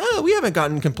police are like, we haven't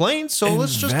gotten complaints, so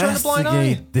let's just turn a blind eye.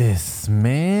 Investigate this,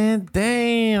 man.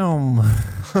 Damn.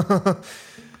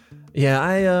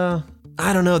 Yeah,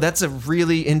 I don't know. That's a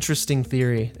really interesting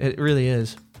theory. It really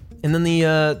is. And then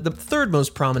the third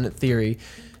most prominent theory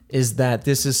is that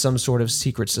this is some sort of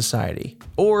secret society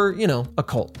or, a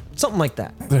cult, something like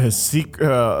that.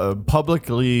 The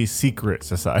publicly secret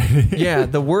society. Yeah,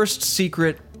 the worst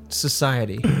secret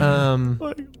society.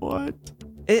 Like what?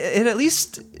 It at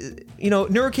least,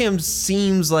 NeuroCam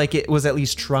seems like it was at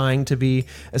least trying to be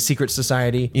a secret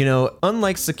society.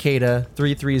 Unlike Cicada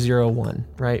 3301,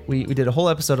 right? We did a whole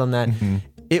episode on that. Mm-hmm.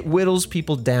 It whittles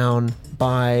people down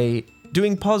by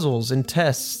doing puzzles and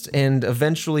tests, and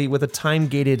eventually with a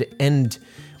time-gated end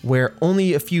where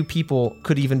only a few people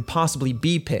could even possibly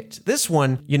be picked. This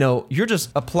one, you're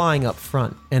just applying up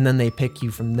front, and then they pick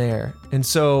you from there. And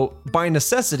so, by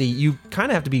necessity, you kind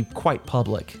of have to be quite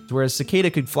public. Whereas Cicada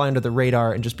could fly under the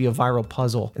radar and just be a viral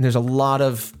puzzle. And there's a lot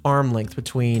of arm length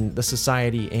between the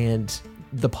society and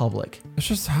the public. It's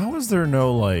just, how is there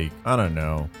no, I don't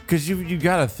know. Because you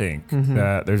gotta think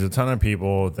that there's a ton of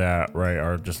people that,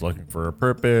 are just looking for a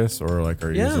purpose or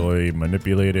are easily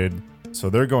manipulated. So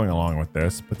they're going along with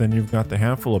this, but then you've got the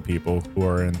handful of people who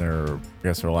are in their, I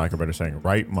guess for lack of better saying,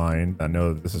 right mind, that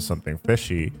know that this is something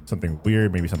fishy, something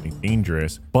weird, maybe something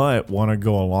dangerous, but want to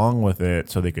go along with it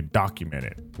so they could document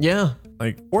it. Yeah.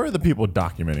 Where are the people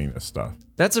documenting this stuff?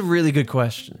 That's a really good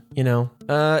question,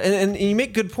 and you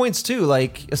make good points too.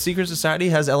 A secret society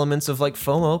has elements of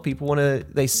FOMO. People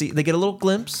they get a little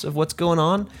glimpse of what's going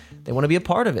on. They want to be a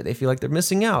part of it. They feel like they're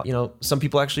missing out. You know, some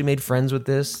people actually made friends with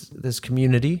this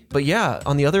community. But yeah,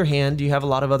 on the other hand, you have a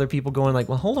lot of other people going like,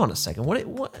 well, hold on a second.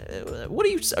 What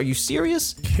are you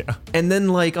serious? Yeah. And then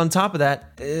like on top of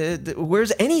that,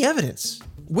 where's any evidence?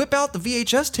 Whip out the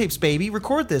VHS tapes, baby.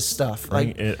 Record this stuff. Bring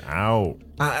it out.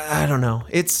 I don't know.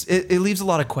 It leaves a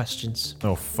lot of questions.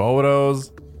 No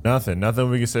photos, nothing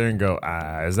we can say and go,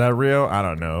 is that real? I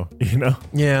don't know. You know?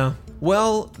 Yeah.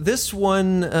 Well, this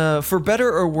one, for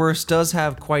better or worse, does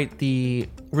have quite the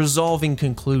resolving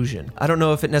conclusion. I don't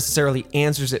know if it necessarily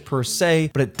answers it per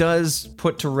se, but it does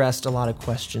put to rest a lot of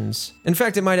questions. In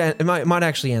fact, it might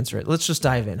actually answer it. Let's just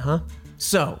dive in, huh?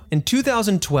 So, in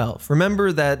 2012,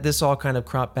 remember that this all kind of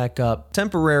cropped back up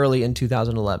temporarily in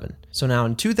 2011. So now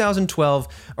in 2012,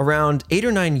 around 8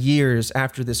 or 9 years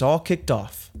after this all kicked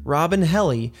off, Robin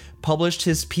Helly published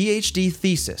his PhD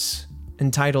thesis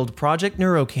entitled Project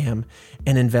Neurocam: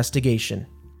 An Investigation.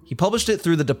 He published it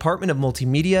through the Department of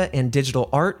Multimedia and Digital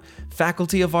Art,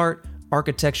 Faculty of Art,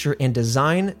 Architecture, and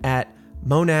Design at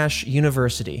Monash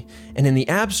University. And in the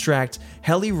abstract,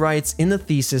 Helly writes in the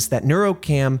thesis that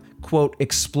Neurocam, quote,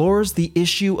 explores the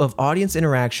issue of audience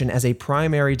interaction as a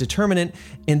primary determinant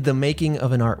in the making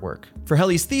of an artwork. For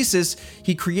Helly's thesis,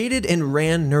 he created and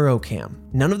ran Neurocam.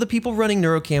 None of the people running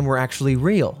Neurocam were actually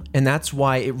real, and that's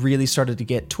why it really started to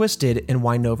get twisted and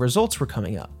why no results were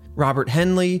coming up. Robert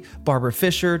Henley, Barbara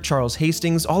Fisher, Charles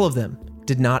Hastings, all of them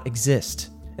did not exist.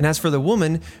 And as for the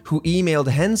woman who emailed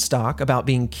Henstock about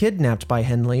being kidnapped by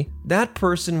Henley, that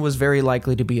person was very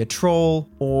likely to be a troll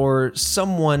or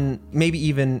someone, maybe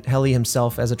even Helly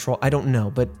himself as a troll. I don't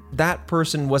know, but that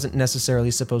person wasn't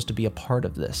necessarily supposed to be a part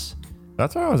of this.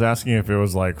 That's why I was asking if it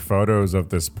was like photos of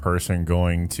this person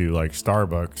going to like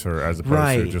Starbucks or as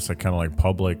opposed to just like kind of like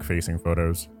public facing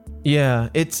photos. Yeah,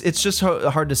 it's just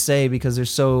hard to say because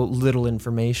there's so little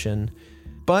information.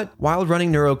 But while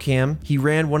running Neurocam, he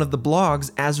ran one of the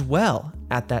blogs as well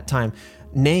at that time,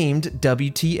 named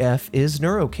WTF is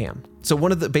Neurocam. So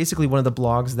basically one of the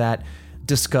blogs that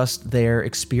discussed their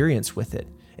experience with it.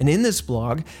 And in this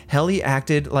blog, Helly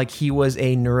acted like he was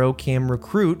a Neurocam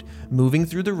recruit moving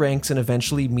through the ranks and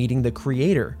eventually meeting the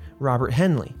creator, Robert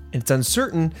Henley. It's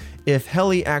uncertain if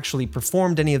Helly actually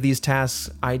performed any of these tasks.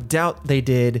 I doubt they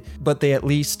did, but they at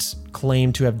least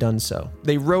claim to have done so.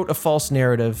 They wrote a false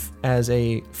narrative as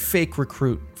a fake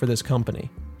recruit for this company.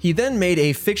 He then made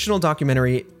a fictional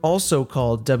documentary also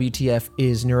called WTF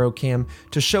is Neurocam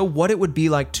to show what it would be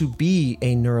like to be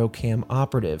a Neurocam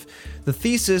operative. The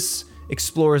thesis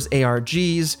explores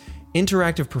ARGs,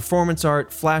 interactive performance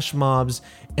art, flash mobs,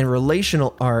 and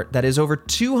relational art that is over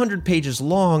 200 pages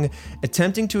long,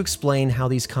 attempting to explain how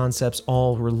these concepts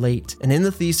all relate. And in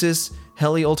the thesis,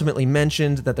 Helly ultimately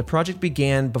mentioned that the project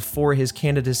began before his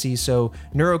candidacy, so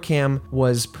Neurocam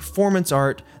was performance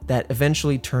art that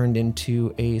eventually turned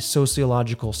into a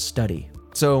sociological study.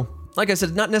 So, like I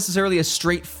said, not necessarily a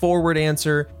straightforward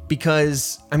answer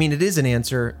because, I mean, it is an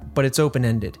answer, but it's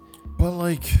open-ended. But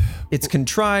like, it's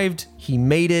contrived, he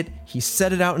made it, he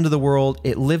set it out into the world,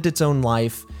 it lived its own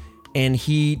life, and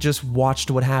he just watched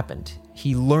what happened.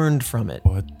 He learned from it.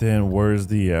 But then where's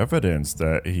the evidence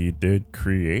that he did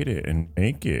create it and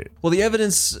make it? Well, the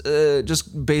evidence,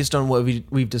 just based on what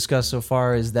we've discussed so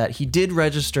far, is that he did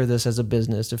register this as a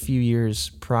business a few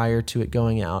years prior to it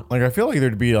going out. Like, I feel like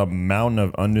there'd be a mountain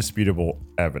of undisputable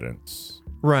evidence.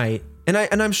 Right. And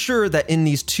I'm sure that in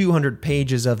these 200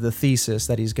 pages of the thesis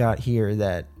that he's got here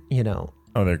that, you know...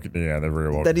 Oh, they're very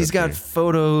well... That he's got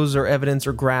photos or evidence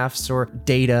or graphs or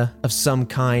data of some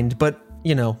kind. But,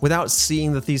 you know, without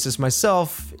seeing the thesis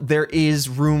myself, there is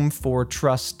room for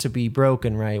trust to be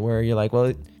broken, right? Where you're like,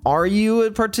 well, are you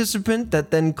a participant that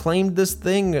then claimed this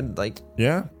thing? And like,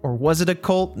 yeah. Or was it a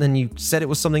cult? And then you said it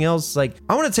was something else. Like,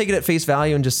 I want to take it at face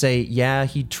value and just say, yeah,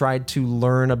 he tried to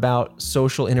learn about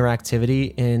social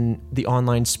interactivity in the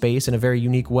online space in a very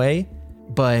unique way.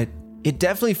 But it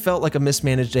definitely felt like a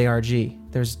mismanaged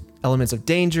ARG. There's elements of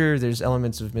danger. There's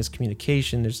elements of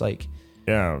miscommunication. There's like...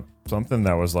 Yeah, something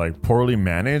that was like poorly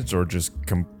managed or just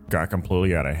got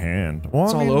completely out of hand. Well,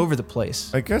 it's all over the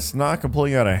place. I guess not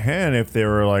completely out of hand if they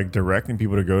were like directing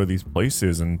people to go to these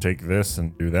places and take this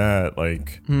and do that.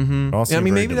 Like, I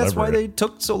mean, maybe that's why they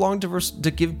took so long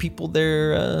to give people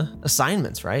their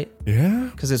assignments, right? Yeah,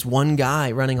 because it's one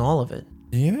guy running all of it.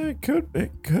 Yeah, it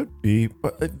could be,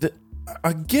 but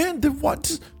again,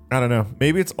 what? I don't know.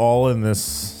 Maybe it's all in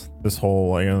this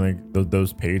whole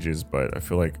those pages, but I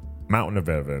feel like mountain of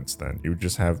evidence. Then you would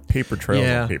just have paper trails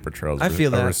and paper trails. I feel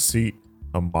that. A receipt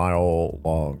a mile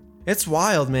long. It's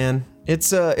wild, man.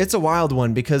 It's a wild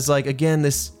one because, like, again,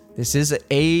 this is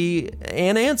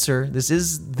an answer. This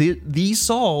is the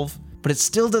solve, but it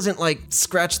still doesn't like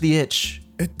scratch the itch.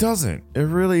 It doesn't. It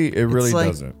really like-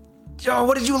 doesn't. Yo,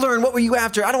 what did you learn? What were you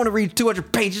after? I don't want to read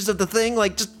 200 pages of the thing.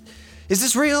 Like, just, is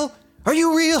this real? Are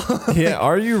you real? Yeah,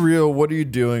 are you real? What are you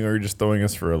doing? Or are you just throwing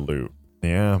us for a loop?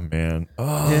 Yeah, man.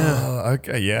 Oh, Yeah.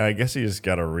 Okay. Yeah, I guess you just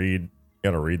gotta read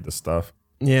the stuff.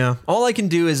 Yeah. All I can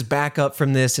do is back up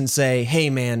from this and say, hey,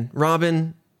 man,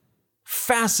 Robin,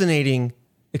 fascinating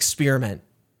experiment.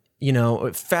 You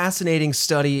know, fascinating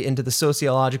study into the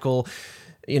sociological,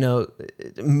 you know,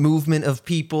 movement of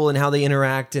people and how they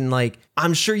interact. And like,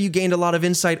 I'm sure you gained a lot of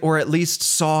insight or at least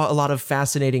saw a lot of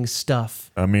fascinating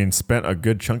stuff. I mean, spent a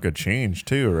good chunk of change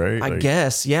too, right? I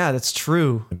guess. Yeah, that's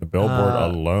true. The billboard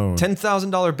alone.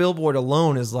 $10,000 billboard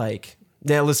alone is like,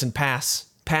 yeah, listen, pass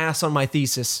on my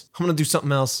thesis. I'm going to do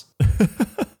something else.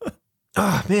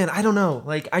 Oh man, I don't know.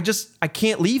 Like, I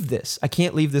can't leave this. I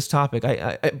can't leave this topic.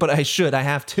 But I should. I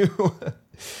have to.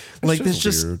 Like,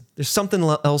 there's something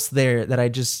else there that I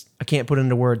can't put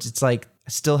into words. It's like I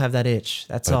still have that itch.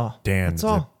 That's all. Dan, that's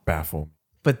all. Baffled.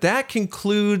 But that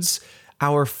concludes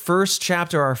our first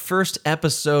chapter, our first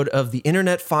episode of the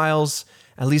Internet Files.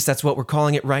 At least that's what we're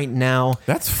calling it right now.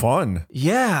 That's fun.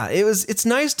 Yeah, it's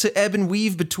nice to ebb and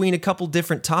weave between a couple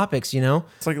different topics, you know?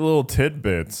 It's like little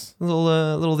tidbits. A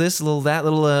little this, a little that,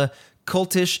 little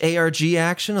cultish ARG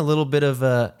action, a little bit of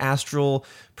astral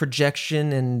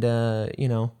projection and, you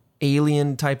know,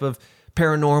 alien type of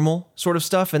paranormal sort of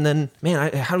stuff. And then,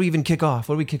 man, how do we even kick off?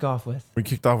 What do we kick off with? We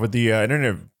kicked off with the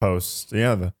internet posts.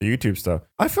 Yeah, the YouTube stuff.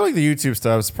 I feel like the YouTube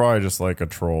stuff is probably just like a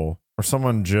troll or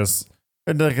someone just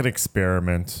like an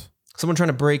experiment. Someone trying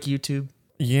to break YouTube?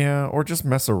 Yeah, or just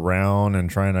mess around and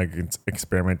trying to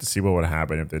experiment to see what would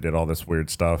happen if they did all this weird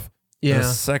stuff. Yeah. The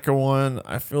second one,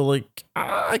 I feel like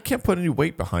I can't put any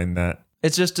weight behind that.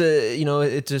 It's just, you know,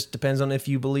 it just depends on if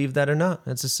you believe that or not.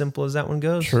 That's as simple as that one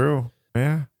goes. True.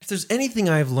 Yeah. If there's anything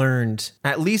I've learned,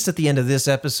 at least at the end of this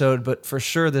episode, but for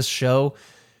sure this show,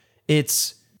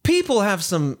 it's people have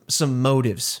some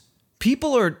motives.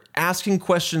 People are asking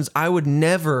questions I would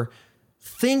never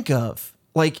think of.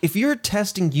 Like, if you're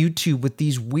testing YouTube with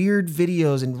these weird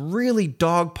videos and really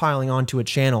dogpiling onto a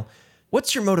channel,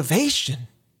 what's your motivation?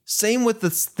 Same with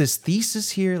this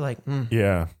thesis here. Like,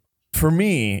 Yeah. For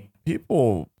me,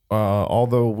 people,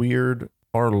 although weird,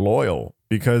 are loyal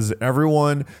because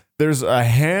there's a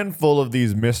handful of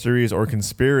these mysteries or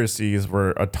conspiracies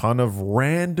where a ton of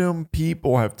random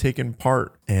people have taken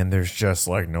part and there's just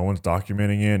like no one's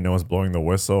documenting it, no one's blowing the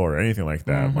whistle or anything like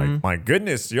that. Like, my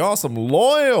goodness, y'all some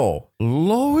loyal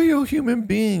human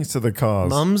beings to the cause.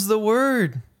 mum's the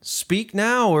word. Speak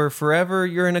now or forever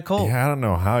you're in a cult. Yeah, I don't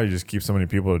know how you just keep so many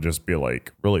people to just be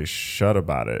like really shut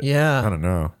about it. Yeah. I don't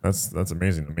know. That's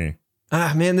amazing to me.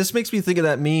 Ah, man, this makes me think of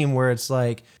that meme where it's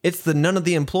like, it's the none of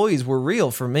the employees were real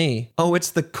for me. Oh, it's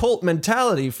the cult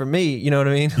mentality for me. You know what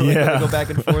I mean? Like, Yeah. go back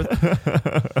and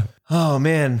forth. Oh,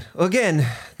 man. Again,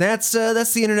 that's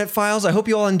the Internet Files. I hope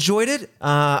you all enjoyed it.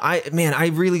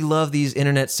 I really love these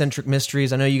internet-centric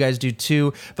mysteries. I know you guys do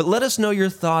too. But let us know your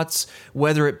thoughts,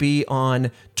 whether it be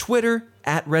on Twitter,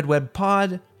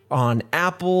 @RedWebPod, on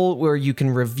Apple, where you can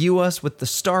review us with the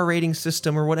star rating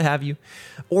system or what have you,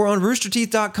 or on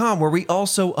roosterteeth.com, where we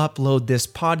also upload this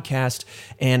podcast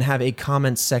and have a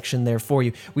comments section there for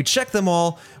you. We check them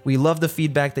all. We love the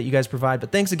feedback that you guys provide,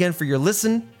 but thanks again for your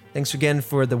listen. Thanks again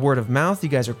for the word of mouth. You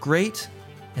guys are great,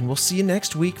 and we'll see you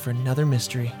next week for another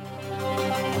mystery.